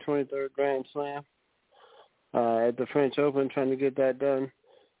record-setting 23rd Grand Slam at the French Open, trying to get that done.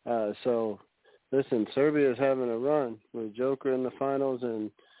 So, listen, Serbia is having a run with Joker in the finals,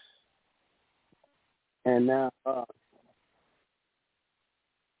 and now,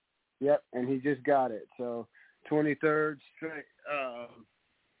 yep, and he just got it. So, 23rd straight,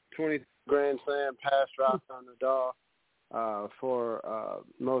 20th Grand Slam, past Rafa Nadal for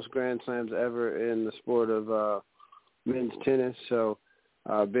most Grand Slams ever in the sport of men's tennis. So,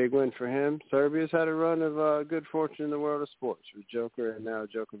 big win for him. Serbia's had a run of good fortune in the world of sports with Joker and now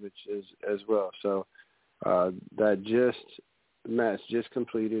Djokovic as well. So, that match just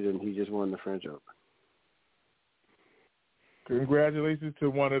completed, and he just won the French Open. Congratulations to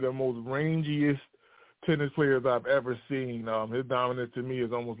one of the most rangiest tennis players I've ever seen. His dominance to me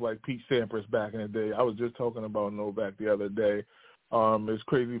is almost like Pete Sampras back in the day. I was just talking about Novak the other day. It's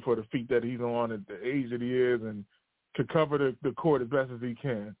crazy for the feet that he's on at the age that he is and to cover the court as best as he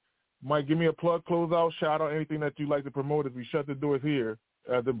can. Mike, give me a plug, close out, shout out, anything that you'd like to promote as we shut the doors here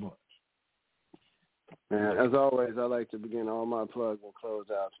at the brunch. Man, as always, I like to begin all my plugs and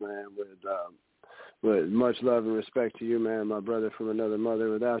closeouts, man, with much love and respect to you, man, my brother from another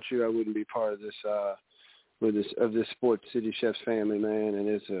mother. Without you, I wouldn't be part of this Sports City Chefs family, man, and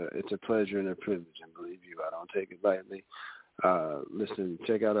it's a pleasure and a privilege, and believe you, I don't take it lightly. Listen,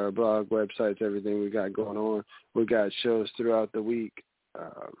 check out our blog, websites, everything we got going on. We got shows throughout the week.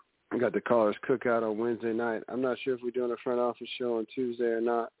 We got the Callers Cookout on Wednesday night. I'm not sure if we're doing a front office show on Tuesday or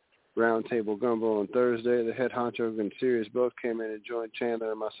not. Roundtable Gumbo on Thursday. The head honcho and Sirius both came in and joined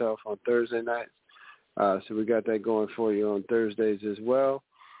Chandler and myself on Thursday nights. So we got that going for you on Thursdays as well.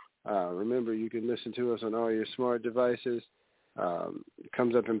 Remember, you can listen to us on all your smart devices. It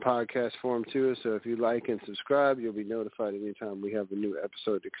comes up in podcast form to us, so if you like and subscribe, you'll be notified anytime we have a new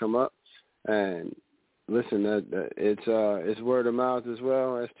episode to come up. And listen, it's word of mouth as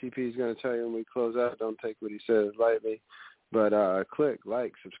well. STP is going to tell you when we close out. Don't take what he says lightly, but click,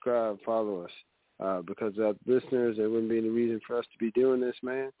 like, subscribe, follow us, because of listeners, there wouldn't be any reason for us to be doing this,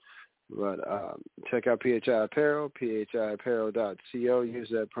 man. But check out PHI Apparel, phiapparel.co. Use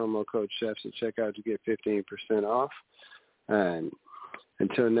that promo code CHEFS to check out to get 15% off. And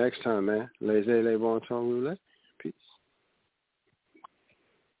until next time, man, laissez-les bon temps roulette. Peace.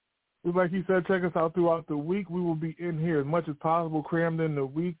 Like he said, check us out throughout the week. We will be in here as much as possible, crammed in the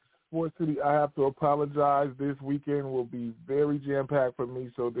week. Sports City, I have to apologize. This weekend will be very jam-packed for me,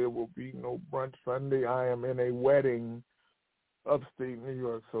 so there will be no brunch Sunday. I am in a wedding upstate New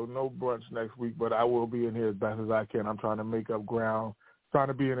York, so no brunch next week, but I will be in here as best as I can. I'm trying to make up ground, trying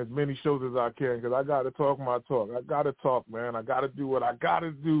to be in as many shows as I can, because I got to talk my talk. I got to talk, man. I got to do what I got to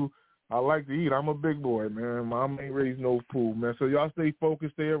do. I like to eat. I'm a big boy, man. Mom ain't raised no fool, man. So y'all stay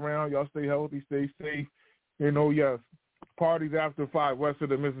focused, stay around. Y'all stay healthy, stay safe. Yes, parties after 5 west of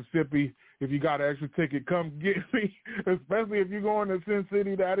the Mississippi. If you got an extra ticket, come get me, especially if you're going to Sin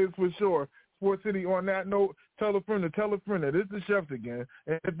City, that is for sure. Sports City, on that note, tell a friend. This is the Chefs again.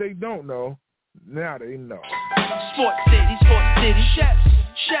 And if they don't know, now they know. Sports City, Chefs. Sports City, Chefs.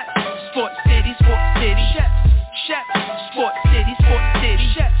 Sports City, Chefs. Sports City,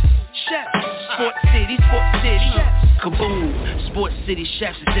 Chefs. Kaboom, Sports City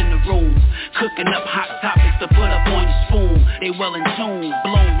Chefs is in the room, cooking up hot topics to put up on your spoon. They well in tune,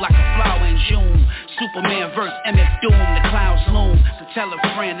 bloom like a flower in June. Superman versus MF Doom, the clouds loom. So tell a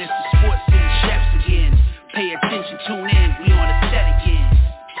friend it's the Sports City Chefs again. Pay attention, tune in, we on the set again.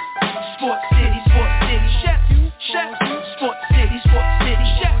 Sports City, Chefs. Sports City,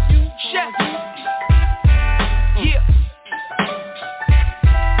 Chefs. Yeah.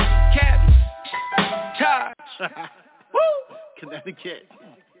 Cabby. Taj. Woo! Connecticut.